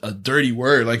like a dirty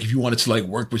word. Like if you wanted to like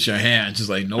work with your hands, it's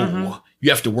like no, you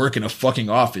have to work in a fucking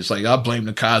office. Like I blame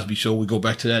the Cosby Show. We go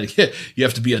back to that again. You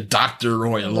have to be a doctor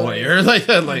or a lawyer like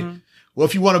that. Like, well,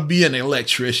 if you want to be an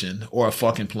electrician or a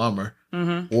fucking plumber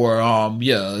or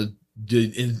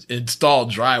install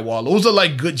drywall, those are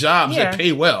like good jobs that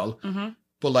pay well,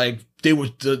 but like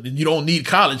you don't need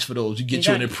college for those. You get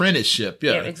you an apprenticeship,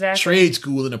 exactly. Trade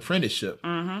school and apprenticeship,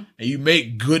 and you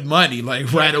make good money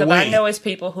like right away. I know it's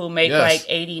people who make like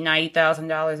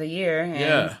 $80,000-$90,000 a year,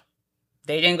 and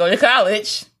they didn't go to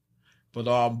college. But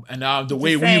and the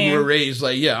way we were raised,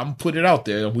 like I'm putting it out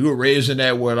there. We were raised in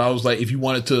that where I was like, if you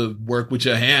wanted to work with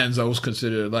your hands, I was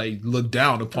considered like looked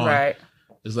down upon. Right.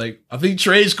 It's like, I think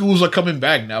trade schools are coming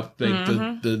back now. Like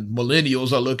the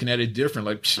millennials are looking at it different.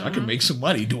 Like, I can make some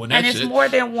money doing that shit. And it's more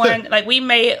than one. Like, we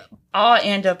may all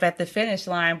end up at the finish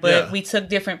line, but we took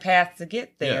different paths to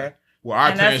get there. Yeah. Well,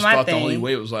 our parents thought the only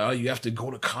way was like, oh, you have to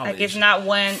go to college. Like, it's not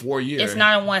 4 years. It's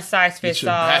not a one size fits all.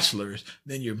 Your bachelor's,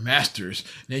 then your master's,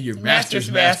 then your master's.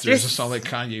 It sounds like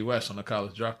Kanye West on the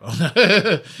college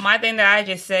dropout. My thing that I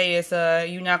just say is,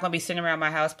 you're not going to be sitting around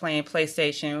my house playing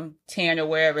PlayStation 10 or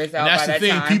wherever it's out by that time. That's the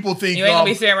thing. People think you ain't going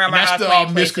to be sitting around my house playing PlayStation 10. That's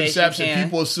the misconception.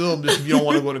 People assume that if you don't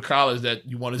want to go to college that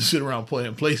you want to sit around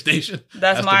playing PlayStation.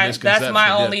 That's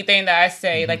my only thing that I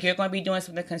say. Like, you're going to be doing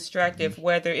something constructive,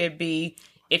 whether it be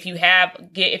if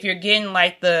you're getting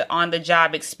like the on the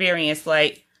job experience,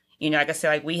 like, like I said,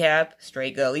 like we have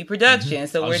Straight Gully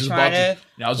Productions, so we're trying to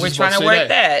work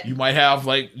that. You might have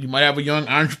a young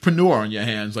entrepreneur on your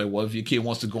hands. Like, well, if your kid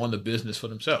wants to go into business for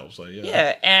themselves, like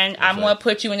and I'm gonna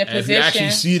put you in a position. If you actually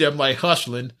see them like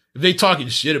hustling, if they talking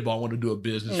shit about want to do a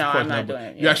business, No, of course I'm not doing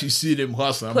it. You actually see them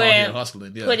hustling. I'm out here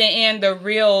hustling. Yeah. Putting in the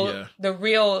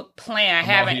real plan,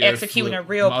 having executing a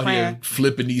real plan.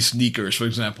 Flipping these sneakers, for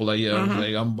example. Like,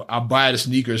 I buy the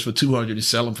sneakers for $200 and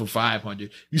sell them for $500.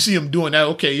 You see them doing that,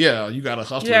 okay, you got to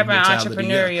hustle. You have an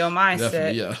entrepreneurial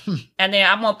mindset. Yeah. And then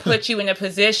I'm going to put you in a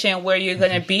position where you're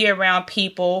going to be around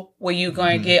people where you're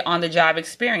going to get on the job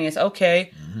experience.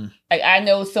 Okay. Like, I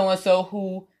know so-and-so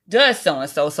who does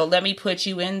so-and-so, so let me put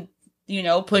you in,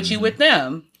 put you with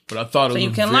them. But I thought it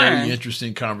was a very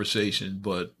interesting conversation.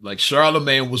 But like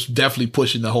Charlamagne was definitely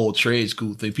pushing the whole trade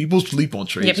school thing. People sleep on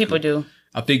trade school. Yeah, people do.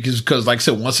 I think it's because, like I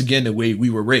said, once again, the way we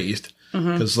were raised.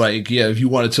 Because, if you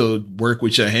wanted to work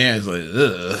with your hands,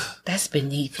 that's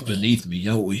beneath me. Beneath me.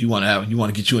 You want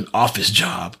to get you an office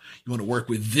job. You want to work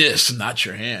with this, not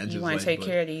your hands. You want to take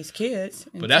care of these kids.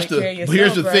 But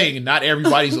here's the thing. Not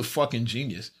everybody's a fucking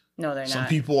genius. No, they're not. Some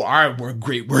people are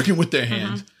great working with their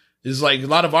hands. It's like a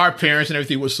lot of our parents and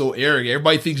everything was so arrogant.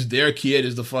 Everybody thinks their kid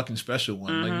is the fucking special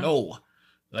one. Like, no.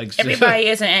 Like, everybody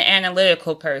isn't an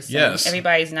analytical person. Yes.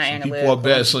 Everybody's not analytical. People are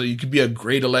bad, so you could be a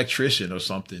great electrician or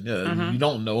something. Yeah. You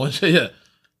don't know. Yeah.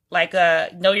 Like,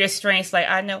 know your strengths. Like,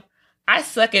 I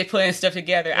suck at putting stuff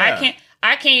together. Yeah.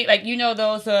 I can't, like,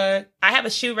 those, I have a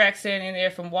shoe rack sitting in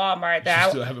there from Walmart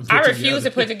that I refuse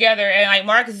to put together. And, like,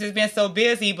 Marcus has been so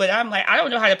busy, but I'm like, I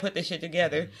don't know how to put this shit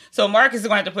together. So Marcus is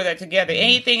going to have to put that together.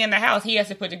 Anything in the house, he has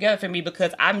to put together for me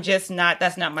because I'm just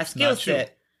that's not my skill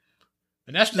set.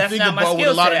 And that's the thing about with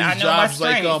a lot of these jobs,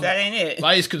 that ain't it.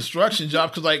 Like these construction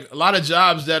jobs, because like a lot of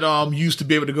jobs that used to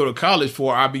be able to go to college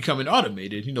for are becoming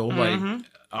automated. Like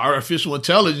artificial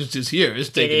intelligence is here; it's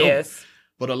taking over.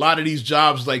 But a lot of these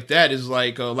jobs like that is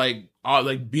like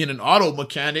being an auto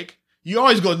mechanic. You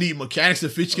always gonna need mechanics to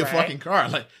fix your fucking car.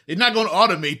 Like they're not gonna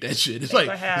automate that shit. It's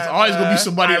it's always gonna be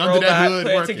somebody under that hood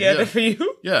working together for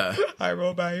you. Yeah,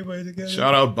 iRobot, you put it together.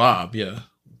 Shout out Bob. Yeah.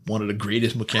 One of the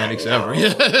greatest mechanics ever.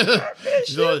 He's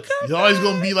always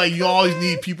going to be like, you always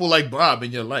need people like Bob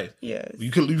in your life. Yes.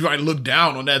 You might look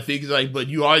down on that thing, like, but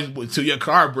you always, until your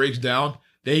car breaks down,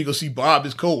 then you go see Bob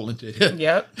is cold.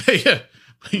 Yep. Yeah.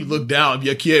 You look down. If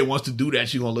your kid wants to do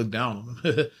that, you're going to look down on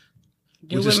him.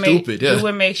 Which is stupid. Do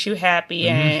what makes you happy.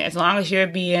 And as long as you're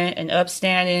being an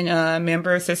upstanding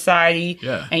member of society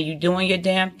and you doing your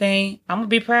damn thing, I'm going to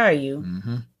be proud of you.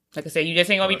 Like I said, you just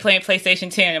ain't gonna be playing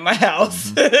PlayStation 10 in my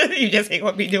house. You just ain't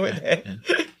gonna be doing that.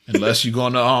 Unless you're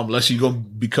gonna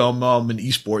become an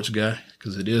esports guy,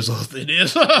 because it is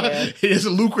a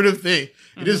lucrative thing.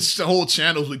 It is whole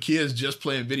channels with kids just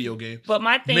playing video games. But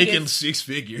my thing making is, 6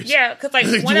 figures. Yeah, because like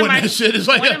one of my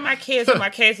kids in my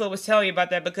caseload was telling me about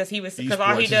that because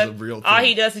all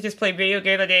he does is just play video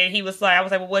games all day. And he was like, I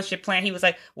was like, well, what's your plan? He was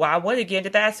like, well, I want to get into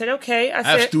that. I said, okay. I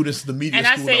have students in the media and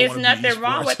school. And I said, it's nothing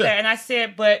wrong with that. And I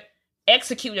said, but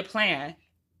execute a plan.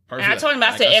 Perfect. And I told him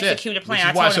I said execute a plan.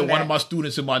 I said one of my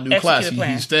students in my new class,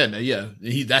 he's standing there.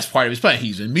 Yeah, that's part of his plan.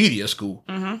 He's in media school.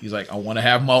 He's like, I want to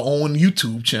have my own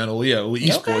YouTube channel. Yeah, with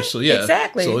esports. Okay. So yeah,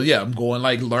 exactly. So yeah, I'm going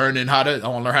like learning I want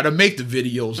to learn how to make the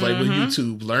videos like with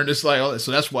YouTube. Learn this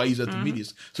so that's why he's at the media.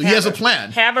 So he has a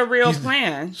plan. Have a real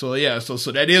plan. So yeah, so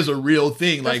that is a real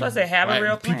thing. That's like what I said, have a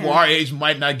real plan. People our age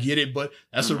might not get it, but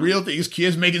that's a real thing. It's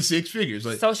kids making 6 figures.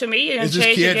 Like social media has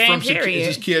changed the game. Period.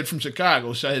 It's this kid from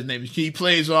Chicago. His name is. He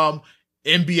plays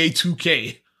NBA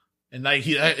 2K, and like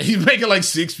he's making like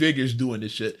 6 figures doing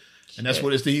this shit, and that's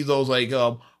what it's. He's always like,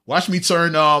 watch me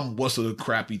turn what's a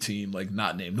crappy team like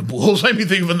not named the Bulls. Let me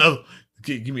think of another.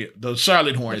 Give me the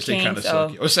Charlotte Hornets. They kind of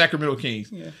suck. Or Sacramento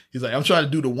Kings. Yeah. He's like, I'm trying to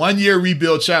do the 1-year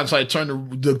rebuild challenge. So I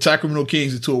turned the Sacramento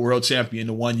Kings into a world champion.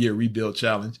 The 1-year rebuild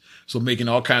challenge. So making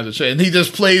all kinds of shit, and he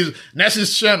just plays. And that's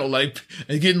his channel, like,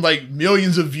 and getting like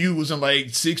millions of views and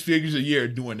like 6 figures a year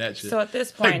doing that shit. So at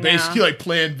this point, like basically like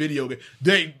playing video games.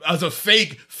 They as a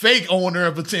fake owner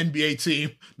of an NBA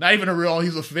team, not even a real.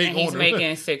 He's a fake owner. He's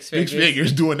making 6 figures. 6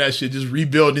 figures doing that shit, just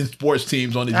rebuilding sports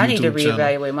teams on his YouTube channel. I need to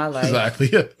reevaluate my life. Exactly.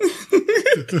 Yeah.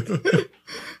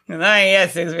 And I ain't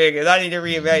at 6 figures. I need to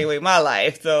reevaluate my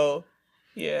life. So,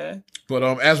 yeah. But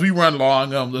as we run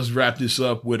long, let's wrap this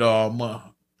up with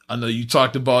I know you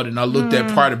talked about it, and I looked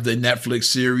at part of the Netflix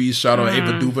series. Shout out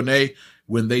Ava DuVernay,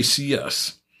 When They See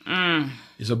Us.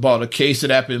 It's about a case that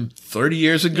happened 30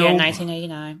 years ago. Yeah,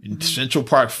 1989. In Central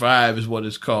Park 5 is what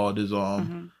it's called. Is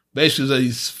basically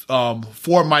these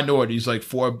 4 minorities, like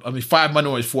 5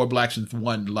 minorities, 4 blacks and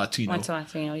 1 Latino. 1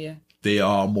 Latino, yeah. They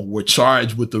were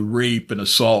charged with the rape and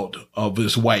assault of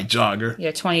this white jogger.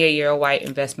 Yeah, 28-year-old white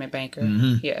investment banker.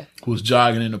 Yeah. Who was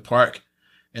jogging in the park.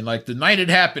 And like the night it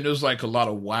happened, there was like a lot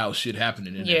of wild shit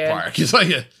happening in Yeah. that park. It's like,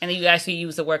 yeah. And you actually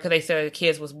use the word because they said the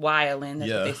kids was wilding.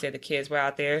 That's Yeah. what they said. The kids were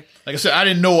out there. Like I said, I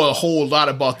didn't know a whole lot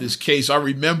about this case. I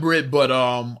remember it, but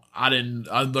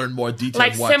I learned more details.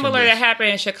 Like watching similar this. that happened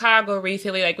in Chicago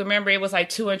recently. Like remember it was like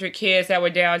 200 kids that were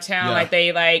downtown. Yeah. Like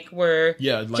they like were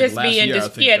like just last being year, I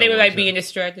think yeah, they that were like was, being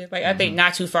destructive. Like I think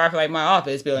not too far from like my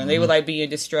office building. They were like being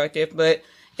destructive. But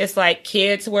it's like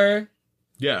kids were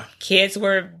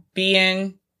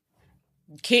being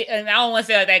and I don't want to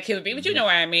say like that kids would be, but you know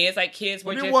what I mean. It's like kids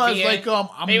were But just it was being, like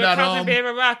I'm they were not causing a bit of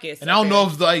a ruckus. and I don't know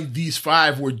if like these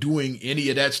 5 were doing any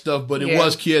of that stuff, but it Yeah.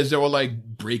 was kids that were like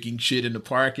breaking shit in the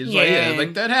park. It's Yeah.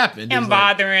 like that happened. and It's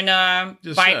like, bothering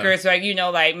just, bikers,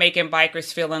 like like making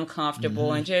bikers feel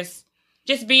uncomfortable and just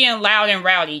being loud and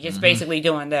rowdy, just basically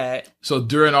doing that. so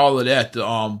during all of that,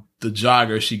 the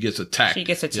jogger, she gets attacked. She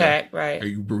gets attacked, right?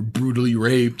 Like, brutally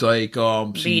raped, like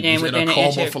she Beaten was in within a an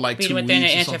coma inch for like 2 beaten weeks within or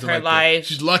an inch something of her like life. That.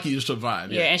 She's lucky to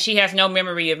survive. Yeah, and she has no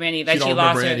memory of any. Like She she don't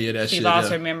lost remember her, any of that she shit,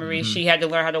 lost yeah. her memory. She had to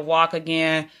learn how to walk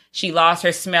again. She lost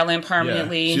her smelling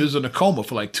permanently. Yeah. She was in a coma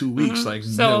for like 2 weeks. Like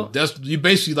So- that's you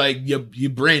basically like your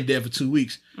brain dead for 2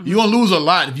 weeks. You're gonna lose a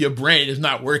lot if your brain is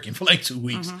not working for like 2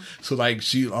 weeks. So like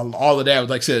she all of that was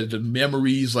like I said, the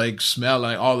memories, like smell,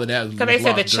 like all of that. Because they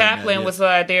said the chaplain was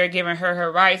there giving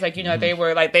her rights. Like, they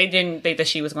were like, they didn't think that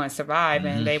she was going to survive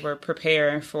and they were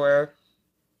preparing for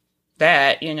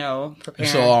that,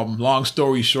 preparing. So long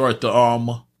story short,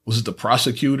 the was it the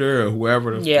prosecutor or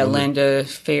whoever? Linda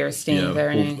Fairstein,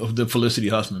 her name. The Felicity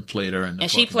Huffman played her,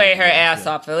 And she played her ass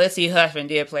off. Felicity Huffman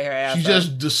did play her ass off. She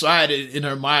just decided in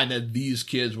her mind that these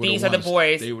kids were These the are the ones,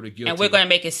 boys, they were the guilty. and we're going to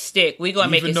make it stick. We're going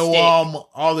to make it stick. Even stick. though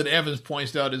all that evidence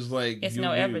points out is like It's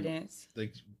no evidence.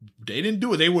 Like they didn't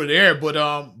do it. They were there, but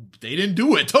they didn't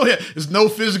do it. Oh yeah, there's no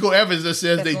physical evidence that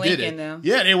says they did it. Them.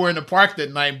 Yeah, they were in the park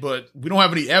that night, but we don't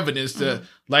have any evidence to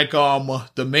like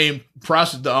the main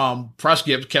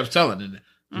prosecutor kept telling it.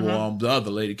 Well, the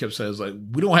other lady kept saying, "It's like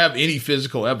we don't have any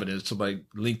physical evidence to like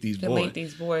link these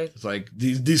boys. It's like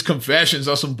these confessions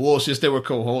are some bullshit. They were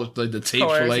coerced, like the tapes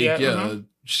were like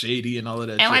shady and all of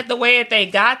that. And shit. like the way that they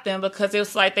got them, because it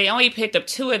was like they only picked up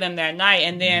 2 of them that night,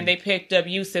 and then they picked up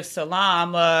Yusuf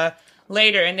Salam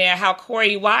later. And then how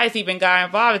Corey Wise even got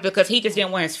involved is because he just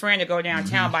didn't want his friend to go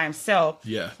downtown by himself.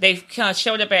 Yeah, they kind of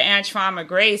showed up at Antron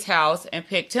McGray's house and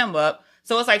picked him up.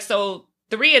 So it's like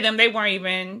 3 of them, they weren't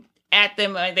even at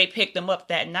them. They picked them up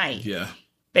that night. Yeah.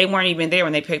 They weren't even there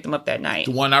when they picked them up that night.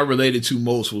 The one I related to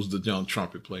most was the young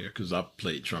trumpet player because I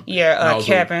played trumpet. Yeah,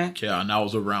 Kevin. And I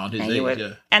was around his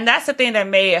age. And that's the thing that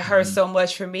made it hurt so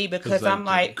much for me because I'm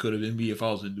like... Could have been me if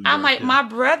I was in New York. I'm like, my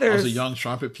brothers... I was a young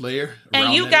trumpet player.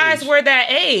 And you guys were that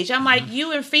age. I'm like,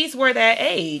 you and Feast were that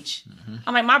age.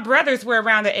 I'm like, my brothers were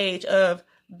around the age of...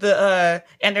 and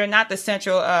they're not the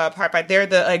central part, but they're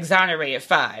the exonerated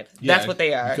 5. That's what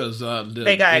they are. Because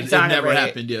they got exonerated. It never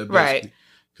happened, basically. Right.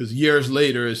 Because years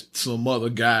later, it's some other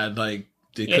guy, like,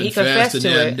 they he confessed and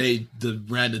then it. they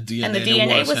ran the DNA. And the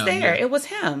DNA was there. It was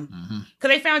him.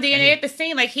 Because they found DNA at the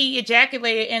scene, like he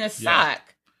ejaculated in a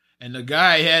sock. And the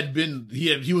guy had been,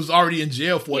 he was already in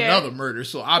jail for another murder.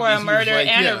 So obviously for a murder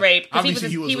and a rape. Obviously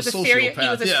he was a sociopath. He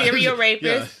was a serial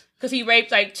rapist. Because he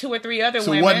raped like 2 or 3 other women.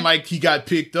 So it wasn't like he got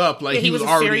picked up. Like he was a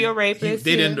already, serial rapist.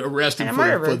 They didn't arrest him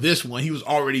for this one. He was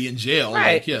already in jail.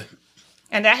 Right. Like,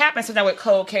 and that happens sometimes with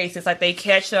cold cases. Like they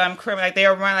catch criminal, like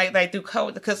they'll run like through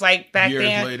cold because like back Years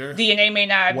then later, DNA may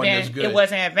not have been. It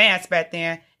wasn't advanced back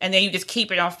then, and then you just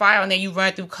keep it on file, and then you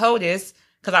run through CODIS.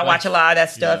 Because I watch a lot of that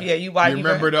stuff. Yeah, you watch. You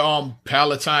remember the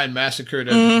Palatine massacre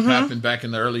that happened back in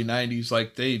the early 90s?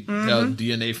 Like they got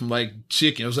DNA from like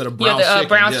chicken. It was at a Brown's chicken.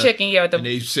 Brown's chicken. Yeah, and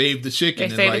they saved the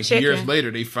chicken. And like years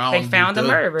later, they found the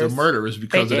murderers. The murderers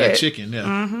because of that chicken.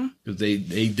 Yeah, because they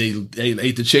ate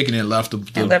the chicken and left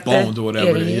the bones or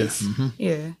whatever.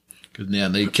 Yeah. Because now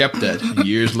they kept that. And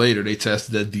years later, they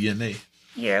tested that DNA.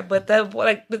 Yeah, but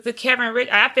the Kevin Rich,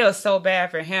 I feel so bad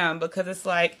for him because it's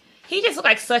like. He just looked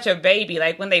like such a baby.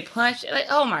 Like when they punched, like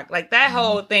oh my, like that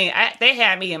whole thing. They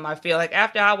had me in my feel. Like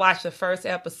after I watched the first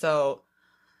episode,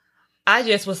 I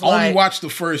just was like, I only watched the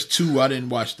first 2. I didn't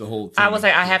watch the whole thing. I was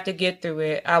like, I have to get through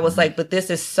it. I was like, but this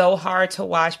is so hard to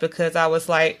watch because I was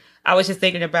just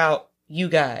thinking about you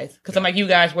guys because I'm like, you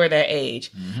guys were that age,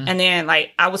 and then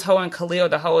like I was holding Khalil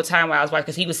the whole time while I was watching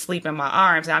because he was sleeping in my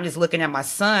arms, and I'm just looking at my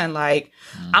son like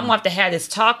I'm gonna have to have this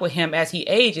talk with him as he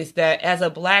ages. That as a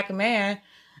black man.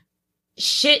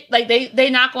 Shit, like they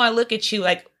not going to look at you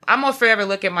like I'm gonna forever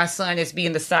look at my son as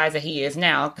being the size that he is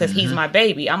now because he's my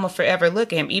baby. I'm gonna forever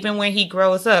look at him, even when he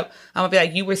grows up. I'm gonna be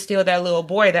like, you were still that little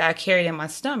boy that I carried in my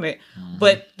stomach.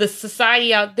 But the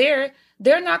society out there,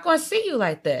 they're not going to see you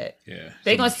like that. Yeah.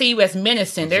 They're going to see you as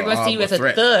menacing. They're going to see you as a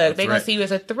thug. They're going to see you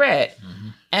as a threat. Mm-hmm.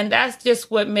 And that's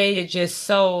just what made it just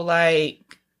so,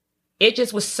 like, it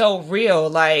just was so real,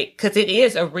 like, because it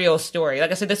is a real story.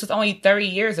 Like I said, this was only 30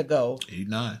 years ago.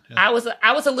 89. Yeah. I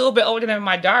was a little bit older than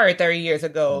my daughter 30 years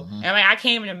ago. Mm-hmm. And I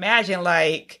can't even imagine,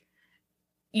 like,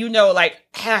 you know, like,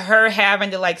 her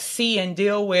having to, like, see and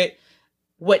deal with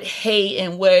what hate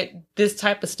and what this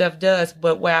type of stuff does.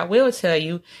 But what I will tell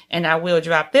you, and I will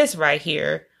drop this right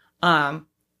here,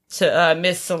 to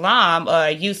Miss Salam,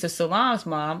 Yusuf Salam's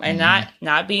mom, and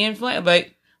not being funny,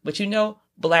 but you know,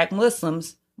 Black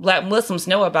Muslims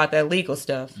know about that legal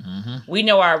stuff. Mm-hmm. We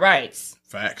know our rights.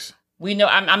 Facts. We know.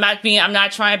 I'm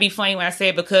not trying to be funny when I say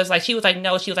it, because like she was like,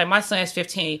 no, she was like, my son is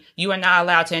 15. You are not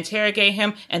allowed to interrogate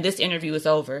him, and this interview is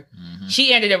over. Mm-hmm.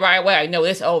 She ended it right away. Like, no,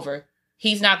 it's over.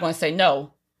 He's not going to say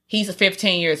no. He's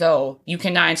 15 years old. You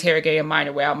cannot interrogate a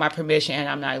minor without my permission, and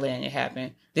I'm not letting it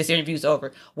happen. This interview's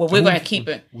over. Well, we're going to keep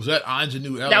it. Was that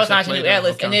Ingenue Ellis? That was Ingenue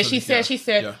Ellis. And then she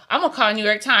said, yeah. I'm going to call New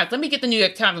York Times. Let me get the New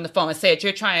York Times on the phone and say that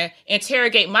you're trying to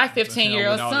interrogate my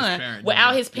 15-year-old son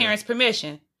without his parents'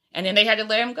 permission. And then they had to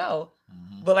let him go.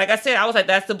 Mm-hmm. But like I said, I was like,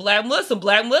 that's the Black Muslim.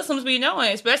 Black Muslims be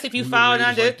knowing, especially if you followed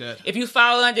under,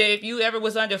 if you ever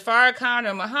was under Farrakhan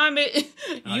or Muhammad,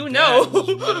 you know.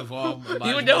 Was one of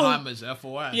you know. Muhammad's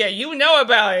FOI. Yeah, you know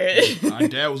about it. My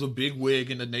dad was a big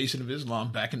wig in the Nation of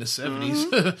Islam back in the 70s.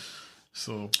 Mm-hmm.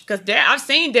 So, because I've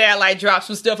seen Dad like drop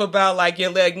some stuff about like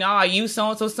you're like, nah, you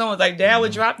so and so. Like Dad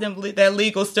would drop that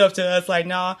legal stuff to us, like,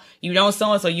 nah, you don't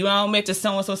so and so, you don't admit to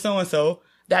so and so.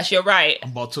 That's your right.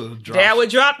 I'm about to drop. Dad would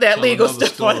drop that legal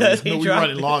stuff on us. No, we're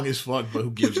running long as fuck, but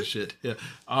who gives a shit? Yeah,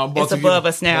 it's above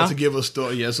us now. About to give a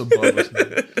story. Yes, above us.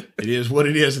 It is what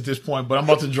it is at this point. But I'm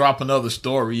about to drop another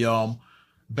story.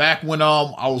 Back when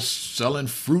I was selling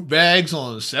fruit bags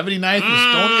on 79th and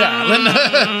Stony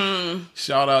Island.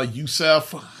 Shout out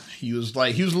Yusuf. He was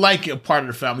like a part of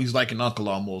the family. He's like an uncle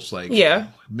almost, like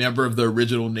member of the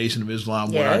original Nation of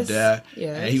Islam with our dad.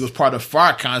 Yes. And he was part of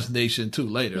Farrakhan's nation too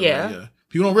later. Yeah. Like,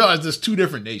 people don't realize there's two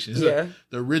different nations. Yeah.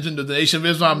 The original, the Nation of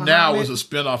Islam Muhammad. Now is a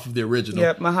spinoff of the original.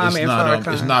 Yep, Muhammad and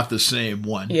Farrakhan. It's not the same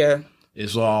one. Yeah.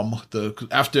 It's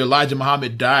after Elijah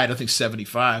Muhammad died, I think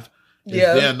 75.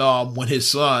 Yeah. Then when his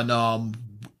son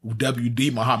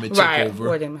WD Muhammad took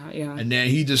over, and then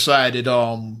he decided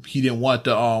he didn't want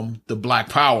the Black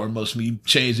Power. He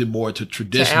changed it more to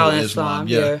traditional Islam.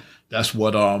 Yeah. That's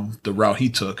what the route he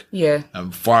took. Yeah.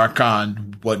 And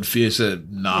Farrakhan wasn't fear said,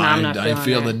 I ain't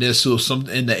feeling this. So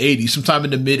in the 80s, sometime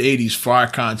in the mid 80s,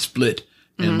 Farrakhan split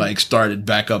and like started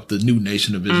back up the new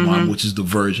Nation of Islam, which is the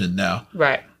version now.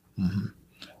 Right. Mm-hmm.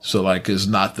 So like it's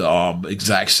not the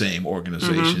exact same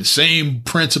organization. Same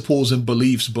principles and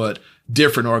beliefs, but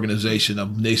different organization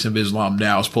of Nation of Islam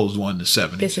now as opposed to one in the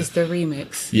 70s. This is the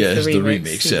remix. Yeah, it's the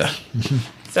remix, yeah.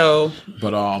 So,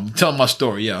 but telling my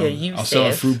story, I was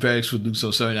selling fruit bags for Luke.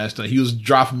 So 79. He was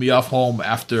dropping me off home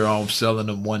after selling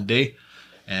them one day,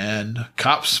 and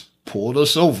cops pulled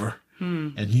us over.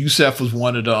 And Yusuf was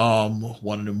one of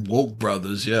them woke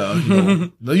brothers, yeah.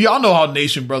 Y'all know how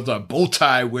Nation brothers are, bow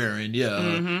tie wearing,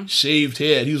 shaved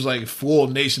head. He was like full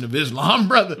Nation of Islam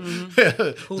brother.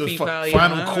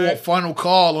 Final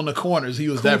call on the corners. He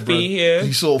was that brother. Yeah.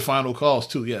 He sold final calls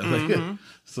too, yeah.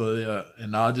 So yeah,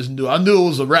 and I knew it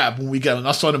was a wrap when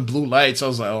I saw them blue lights. I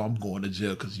was like, oh, I'm going to jail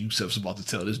because Yusuf's about to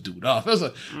tell this dude off. I was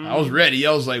like, I was ready.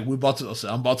 I was like, I'm about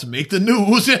to make the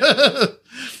news.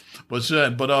 But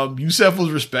Yusuf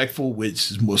was respectful,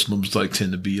 which Muslims like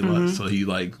tend to be. So he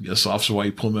Officer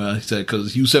White pulled me out. He said,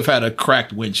 because Yusuf had a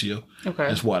cracked windshield. Okay.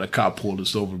 That's why the cop pulled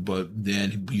us over. But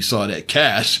then he saw that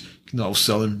cash,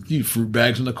 selling fruit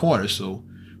bags in the corner. So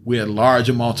we had large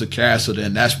amounts of cash. So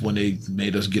then that's when they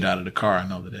made us get out of the car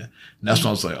and all of that. And that's when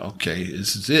I was like, okay,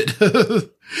 this is it.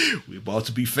 We're about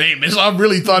to be famous. I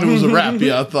really thought it was a wrap.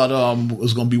 Yeah, I thought it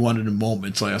was going to be one of the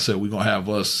moments. Like I said, we're going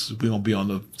to be on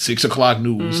the 6 o'clock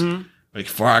news. Like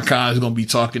Farrakhan is going to be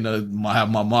talking to have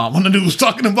my mom on the news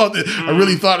talking about this. I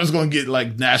really thought it was going to get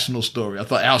like national story. I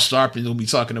thought Al Sharpton was going to be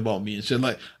talking about me and shit.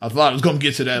 Like I thought it was going to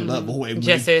get to that level. When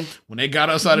they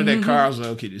got us out of that car, I was like,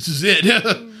 okay, this is it.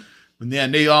 And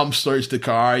then they searched the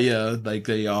car. Yeah, like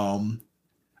they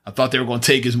I thought they were going to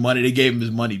take his money. They gave him his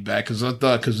money back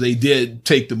because they did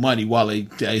take the money while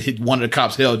one of the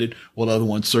cops held it while the other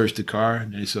one searched the car.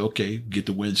 And they said, okay, get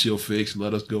the windshield fixed,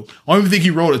 let us go. I don't even think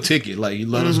he wrote a ticket. Like he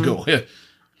let us go. Yeah.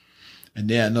 And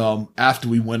then after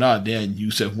we went out, then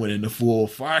Yusef went into full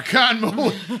Farrakhan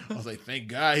mode. I was like, thank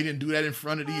God he didn't do that in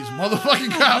front of these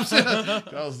motherfucking cops.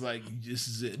 I was like, this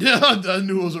is it. I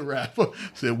knew it was a wrap.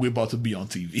 Said, we're about to be on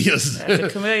TV. That's a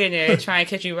chameleon there trying to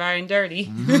catch you riding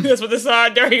dirty. That's what the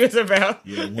song Dirty was about.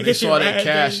 Yeah, when they saw that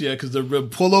cash, because the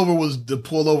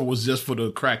pullover was just for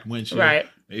the cracked windshield. Right.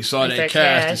 They saw that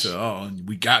cash. They said, oh,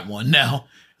 we got one now.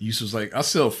 Yusef was like, I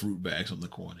sell fruit bags on the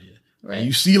corner. Yeah. Right. And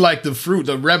you see like the fruit,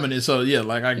 the remnants. So yeah,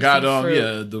 like I got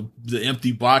the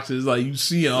empty boxes. Like you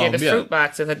see the fruit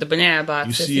boxes, like the banana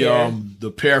boxes. You see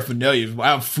the paraphernalia.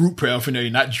 I have fruit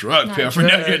paraphernalia, not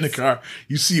paraphernalia in the car.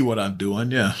 You see what I'm doing,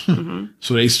 yeah.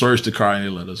 So they searched the car and they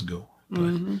let us go. But,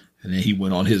 and then he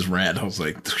went on his rant. I was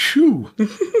like, phew.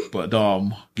 But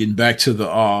getting back to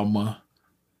the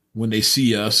when they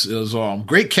see us, it was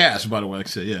great cast, by the way. Like I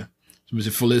said, yeah. So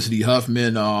Mr. Felicity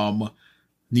Huffman,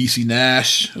 Niecy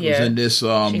Nash was in this.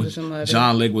 John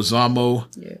Leguizamo.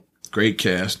 Yeah. Great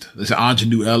cast. There's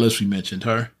Anjanou Ellis. We mentioned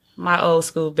her. My old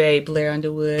school babe, Blair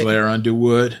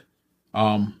Underwood.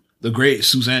 The great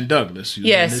Suzanne Douglas.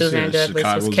 Suzanne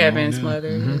Douglas was Kevin's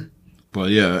mother.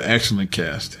 But yeah, excellent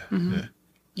cast.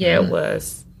 Yeah, it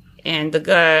was. And the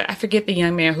guy, I forget the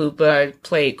young man who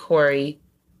played Corey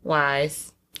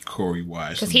Wise.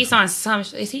 Because he's on some,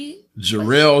 is he?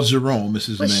 Jarrell Jerome is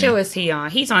his name. What show is he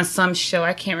on? He's on some show.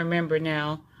 I can't remember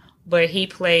now. But he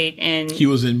played in... He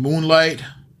was in Moonlight.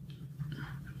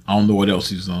 I don't know what else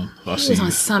he's on. He was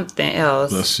on something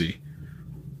else. Let's see.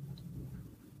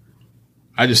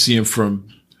 I just see him from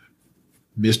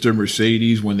Mr.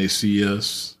 Mercedes When They See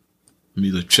Us. Let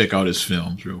me check out his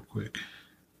films real quick.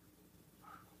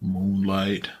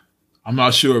 Moonlight. I'm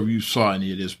not sure if you saw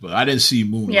any of this, but I didn't see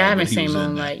Moonlight. Yeah, I haven't seen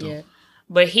Moonlight yet.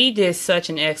 But he did such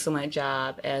an excellent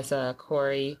job as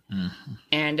Corey.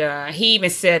 And he even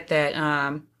said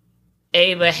that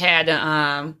Ava had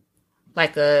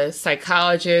a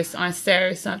psychologist on set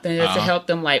or something to help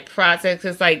them process.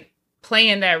 It's like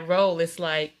playing that role. It's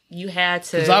like you had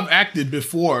to. Because I've acted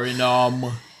before,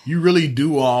 and you really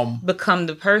do become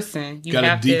the person. You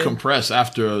got to decompress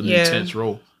after an intense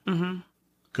role.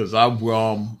 Because I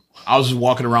was just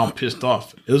walking around pissed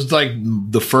off. It was like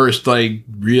the first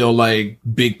real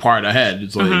big part I had.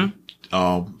 It's like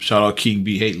shout out King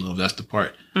B Hate Love. That's the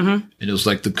part. And it was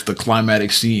like the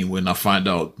climatic scene when I find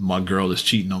out my girl is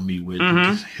cheating on me with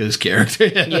his character.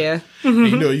 Yeah.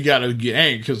 And, you gotta get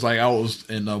angry because I was,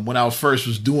 and when I first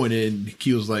was doing it, and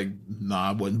he was like,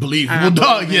 "Nah, I wasn't believable,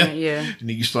 dog." Yeah. And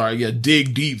then you start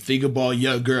dig deep, think about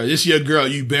your girl. This your girl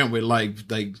you've been with like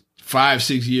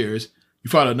 5-6 years. You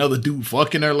found another dude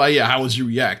fucking her, how would you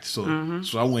react? So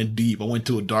so I went deep. I went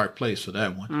to a dark place for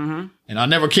that one. And I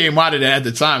never came out of that at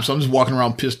the time, so I'm just walking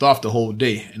around pissed off the whole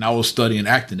day. And I was studying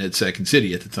acting at Second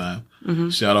City at the time.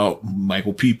 Shout out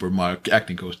Michael Pieper, my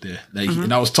acting coach there.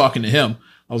 And I was talking to him.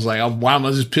 I was like, why am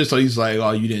I just pissed off? He's like,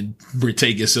 oh, you didn't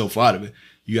take yourself out of it.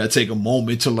 You got to take a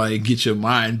moment to get your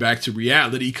mind back to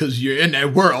reality because you're in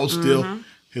that world still.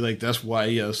 He's like, that's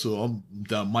why, so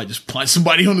I might just punch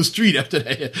somebody on the street after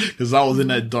that because I was in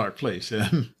that dark place.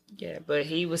 Yeah, but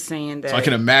he was saying that. So I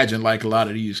can imagine a lot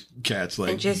of these cats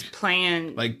and just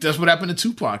playing. That's what happened to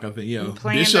Tupac, I think.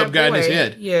 Bishop got in his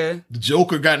head. Yeah. The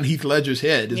Joker got in Heath Ledger's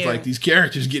head. It's like these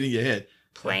characters get in your head.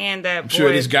 Playing that boy. I'm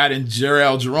sure this guy in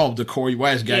Jarrell Jerome, the Corey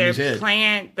Wise got in his head.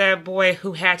 Playing that boy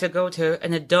who had to go to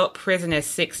an adult prison at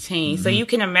 16. So you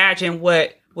can imagine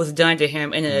what was done to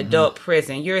him in an adult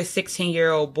prison. You're a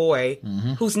 16-year-old boy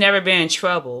who's never been in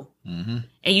trouble. And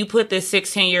you put this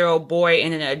 16-year-old boy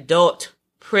in an adult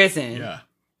prison. Yeah.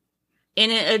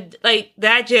 And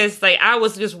that just, I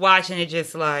was just watching it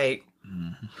just like...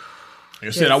 Like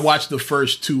I said, I watched the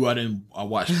first two. I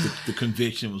watched the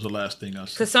Conviction was the last thing I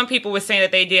saw. Because some people were saying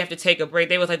that they did have to take a break.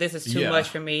 They was like, this is too much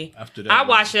for me. After that, I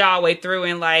watched it all the way through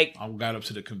and I got up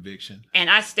to the Conviction. And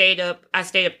I stayed up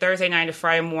Thursday night to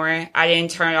Friday morning. I didn't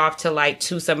turn it off till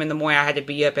 2-something in the morning. I had to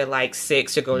be up at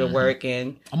 6 to go to work.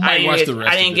 And I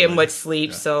didn't get much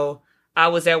sleep. So I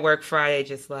was at work Friday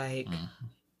just damn.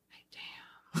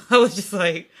 I was just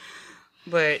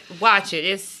but watch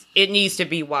it. It needs to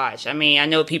be watched. I mean, I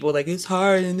know people are like, it's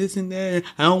hard and this and that.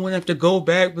 I don't want to have to go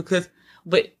back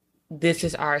but this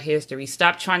is our history.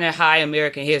 Stop trying to hide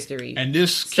American history. And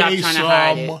this Stop case, trying to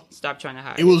hide it. Stop trying to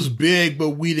hide it. It was big,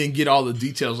 but we didn't get all the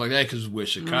details like that because we're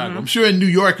Chicago. I'm sure in New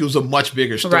York it was a much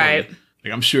bigger story. Right.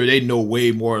 I'm sure they know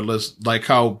way more or less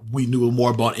how we knew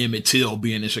more about Emmett Till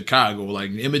being in Chicago.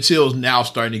 Emmett Till's now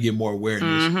starting to get more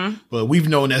awareness. But we've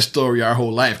known that story our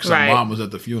whole life because our mom was at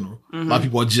the funeral. A lot of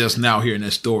people are just now hearing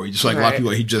that story. Just like a lot of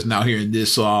people are just now hearing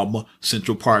this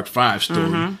Central Park 5 story.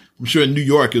 I'm sure in New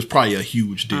York it was probably a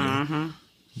huge deal.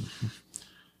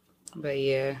 But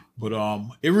yeah. But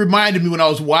it reminded me when I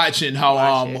was watching how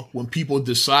Watch it. when people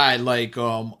decide like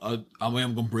I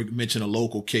am gonna mention a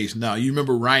local case now. You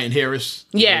remember Ryan Harris?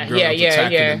 Yeah, The girl that was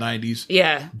attacked in the 90s,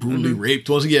 Yeah. brutally raped.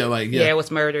 Was Yeah,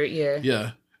 was murdered. Yeah.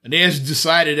 yeah. And they just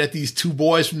decided that these two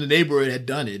boys from the neighborhood had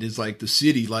done it. It's like the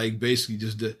city, like basically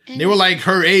just they were like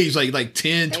her age, like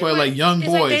 10, 12, like young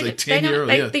boys, like 10-year-old.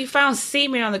 Like Yeah. they found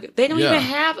semen on the. They don't Yeah.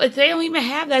 even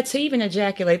have that to even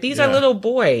ejaculate. These are Yeah. little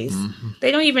boys.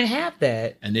 They don't even have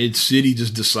that. And the city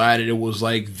just decided it was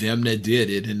like them that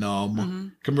did it. And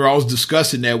remember I was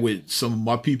discussing that with some of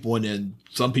my people, and then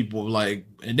some people were like,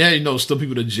 and then some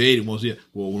people the jaded ones,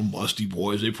 well, when Musty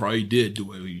Boys, they probably did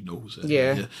do it. You know who said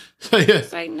Yeah. that. Yeah.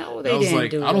 It's like no, they I was didn't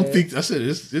like, do I don't that. think I said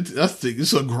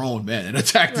it's a grown man and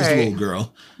attacked this Right. little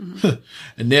girl.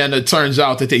 And then it turns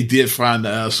out that they did find the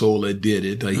asshole that did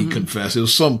it. Like he confessed. It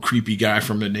was some creepy guy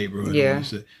from the neighborhood. Yeah.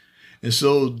 And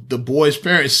so the boy's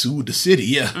parents sued the city.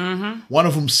 Yeah. One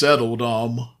of them settled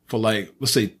for like,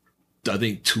 let's say, I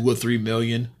think 2 or 3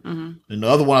 million. And the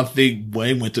other one, I think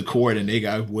Wayne went to court and they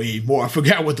got way more. I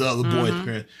forgot what the other boy's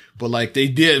parents, but like they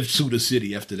did sue the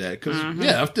city after that. Cause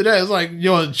after that, it's like,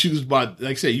 accused by, like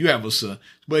I said, you have a son,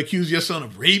 but accuse your son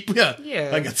of rape. Yeah.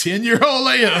 Like a 10-year-old,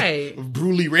 like, Right.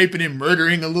 brutally raping and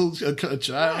murdering a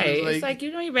child. Right. It's like you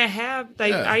don't even have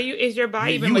like. Yeah. Is your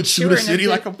body even you would sue mature the city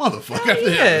enough like a motherfucker. Hell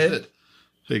yeah.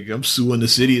 Like, I'm suing the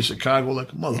city of Chicago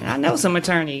like a motherfucker. I know some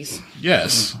attorneys.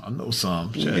 Yes, I know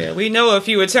some. Shit. Yeah, we know a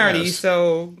few attorneys. Yes.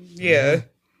 So yeah.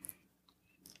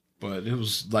 But it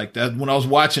was like that when I was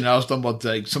watching. I was talking about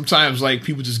like sometimes like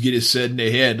people just get it set in their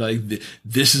head like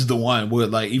this is the one where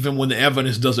like even when the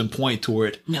evidence doesn't point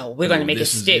toward it. No, we're gonna make it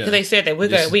stick because they said that we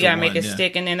gotta make it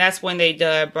stick, and then that's when they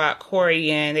brought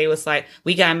Corey in. They was like,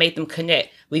 we gotta make them connect.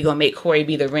 We gonna make Corey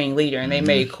be the ringleader, and they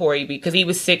made Corey because he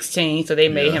was 16, so they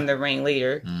made him the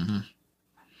ringleader.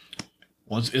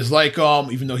 Once it's like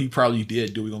even though he probably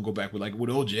did do, we're gonna go back with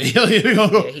OJ. Yeah,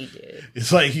 he did.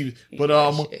 It's like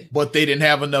but they didn't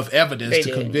have enough evidence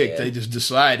to convict. Yeah. They just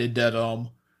decided that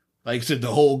like I said,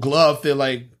 the whole glove. They're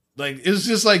like it's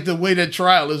just like the way that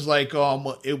trial is like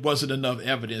it wasn't enough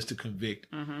evidence to convict.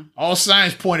 All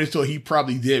signs pointed to he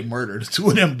probably did murder the two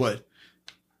of them, but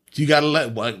you gotta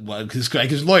let like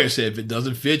his lawyer said, if it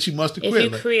doesn't fit, you must acquit.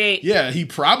 If you create, he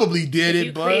probably did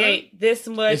it, but create this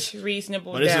much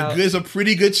reasonable doubt, it's a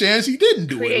pretty good chance he didn't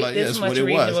do it. Like this that's much what it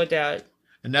reasonable was. doubt.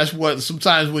 And that's what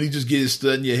sometimes when you just get it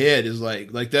stuck in your head is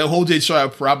like that whole J trial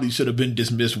probably should have been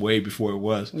dismissed way before it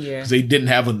was. Yeah, because they didn't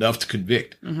have enough to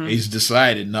convict. They just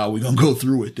decided, no, we're gonna go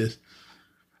through with this.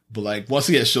 But like once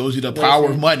again, it shows you the power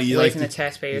of money. Wasting like the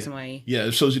taxpayers' money. Yeah,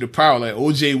 it shows you the power. Like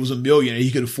OJ was a millionaire;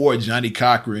 he could afford Johnny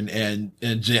Cochran and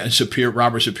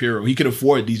Robert Shapiro. He could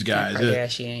afford these guys.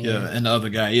 Yeah, and the other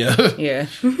guy. Yeah, yeah.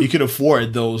 He could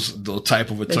afford those type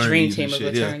of attorneys. The dream team of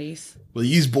shit, attorneys. But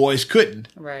these boys couldn't.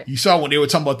 Right. You saw when they were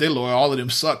talking about their lawyer, all of them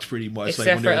sucked pretty much.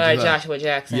 Except for Joshua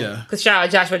Jackson. Yeah. Because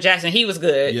Joshua Jackson, he was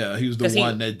good. Yeah, he was the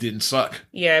one that didn't suck.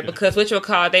 Yeah, because what you'll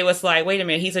call, they was like, wait a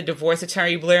minute, he's a divorce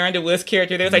attorney. Blair Underwood's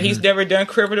character. They was like, he's never done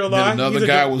criminal law. Then another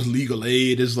guy was legal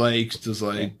aid. It's like,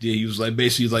 he was like,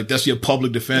 basically like, that's your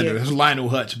public defender. That's Lionel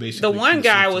Hutch, basically. The one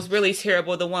guy was really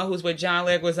terrible. The one who's with John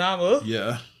Leguizamo.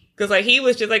 Yeah. Because like, he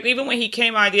was just like, even when he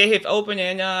came out, did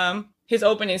his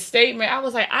opening statement, I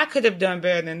was like, I could have done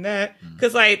better than that.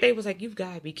 Because, like, they was like, you've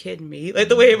got to be kidding me. Like,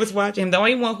 the way it was watching him. The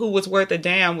only one who was worth a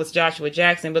damn was Joshua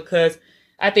Jackson because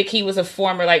I think he was a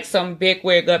former, like, some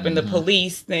bigwig up in the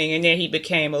police thing, and then he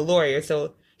became a lawyer.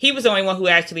 So he was the only one who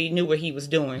actually knew what he was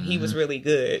doing. He was really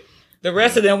good. The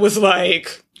rest of them was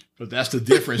like... But that's the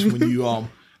difference when you...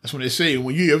 That's when they say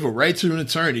when you have a right to an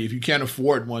attorney, if you can't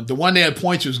afford one, the one they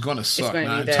appoint you is going to suck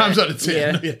 9 times out of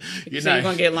 10. Yeah. You're going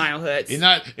to get Lionel Hutz. You're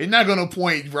not going to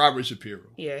appoint Robert Shapiro.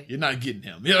 Yeah. You're not getting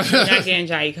him. You're not getting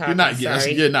Johnny Cochran.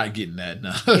 You're not getting that.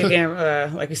 No. You're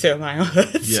getting, like you said, Lionel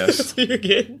Hutz. Yes. You're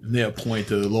getting. And they appoint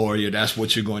the lawyer. That's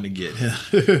what you're going to get.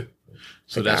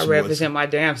 So I represent my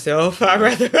damn self.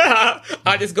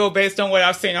 I'll just go based on what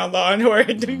I've seen on Law and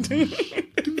Order.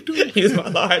 Use my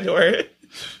Law and Order.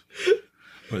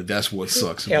 But that's what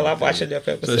sucks. Hell, I've watched enough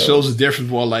episodes. So it shows the difference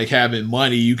for like having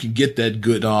money. You can get that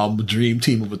good dream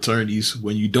team of attorneys.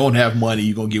 When you don't have money,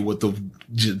 you're gonna get what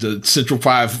the Central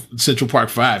Park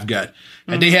Five got.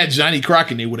 And they had Johnny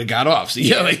Crockett, they would have got off. So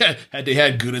had they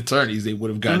had good attorneys, they would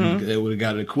have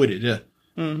gotten acquitted. Yeah.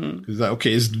 Because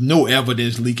okay, there's no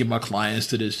evidence linking my clients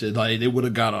to this shit. Like they would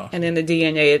have got off. And then the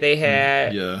DNA they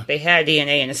had, they had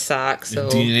DNA in his sock. So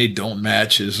the DNA don't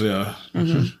match his.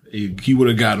 He would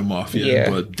have got him off. Yeah,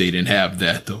 but they didn't have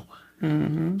that though.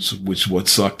 So, what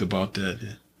sucked about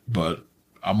that. But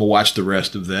I'm gonna watch the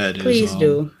rest of that. Please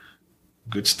do.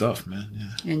 Good stuff, man.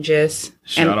 Yeah. And just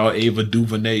shout out Ava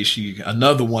DuVernay. She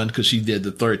another one because she did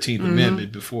the 13th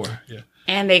Amendment before. Yeah.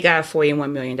 And they got a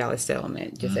 $41 million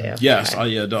settlement. Just yes. Oh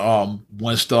yeah. The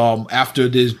once after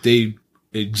this they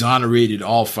exonerated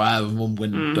all 5 of them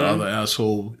when the other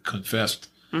asshole confessed.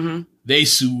 They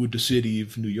sued the city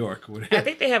of New York. Or whatever. I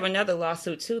think they have another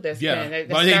lawsuit too. That's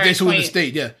they sued the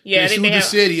state. Yeah, they sued the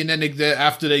city, and then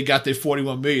after they got their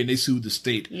 $41 million, they sued the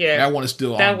state. Yeah, that one is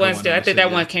still. I think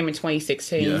that one came in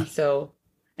 2016. Yeah. So,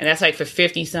 and that's like for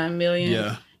 50-some million.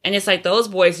 Yeah. And it's like those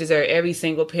boys deserve every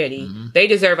single penny. They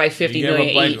deserve like $50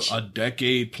 million each. A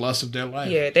decade plus of their life.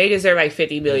 Yeah, they deserve like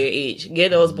 $50 million each. Give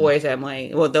those boys that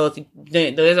money. Well, those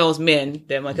men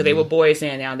that money because they were boys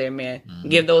and now they're men.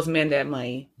 Give those men that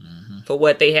money for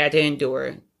what they had to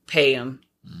endure. Pay them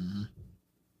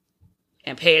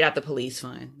and pay it out the police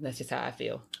fund. That's just how I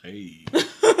feel. Hey.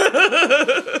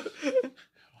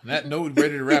 On that note,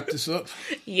 ready to wrap this up?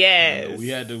 Yes.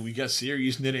 We got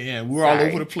serious near the end. We're all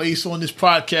over the place on this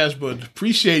podcast, but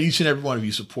appreciate each and every one of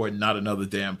you supporting Not Another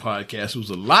Damn Podcast. It was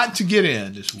a lot to get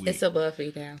in this week. It's above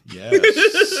me now. Yes.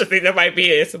 I think that might be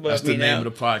it. It's above That's me now. That's the name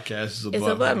of the podcast. It's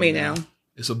above me now.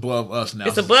 It's above us now.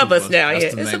 It's above us now. Yeah,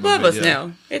 it's above us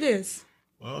now. It is.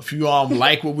 Well, if you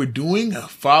like what we're doing,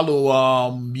 follow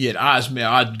at Ozman.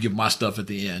 I'll give my stuff at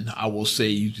the end. I will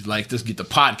say let's get the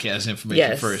podcast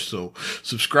information first. So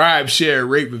subscribe, share,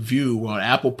 rate, review. We're on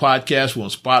Apple Podcasts, we're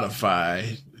on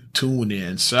Spotify,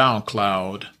 TuneIn,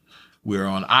 SoundCloud. We're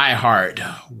on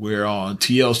iHeart. We're on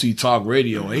TLC Talk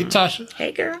Radio. Hey, Tasha.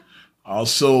 Hey, girl.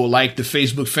 Also, like the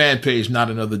Facebook fan page, Not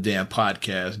Another Damn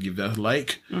Podcast. Give that a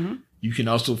like. You can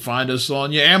also find us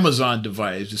on your Amazon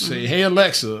device. Just say, hey,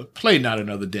 Alexa, play Not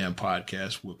Another Damn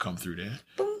Podcast. We'll come through there.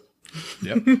 Boom.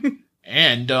 Yep.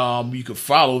 And you can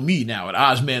follow me now at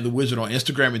Ozman the Wizard on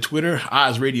Instagram and Twitter,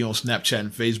 Oz Radio on Snapchat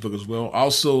and Facebook as well.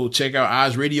 Also, check out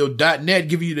OzRadio.net,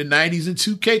 giving you the 90s and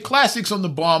 2K classics on the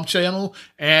Bomb channel.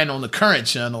 And on the current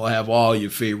channel, I have all your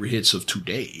favorite hits of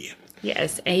today.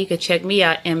 Yes, and you can check me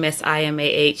out,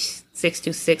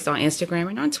 MSIMAH626 on Instagram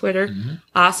and on Twitter.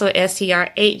 Also,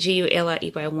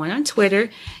 STR8GULLEY1 on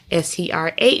Twitter,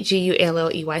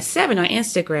 STR8GULLEY7 on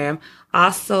Instagram.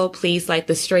 Also, please like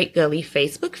the Straight Gully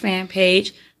Facebook fan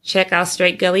page. Check out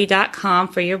straightgully.com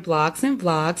for your blogs and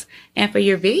vlogs. And for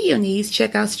your video needs,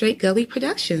 check out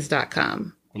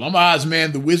straightgullyproductions.com. Well, I'm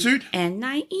Ozman the Wizard. And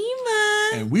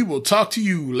Naima. And we will talk to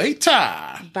you later.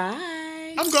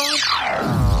 Bye. I'm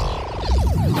gone.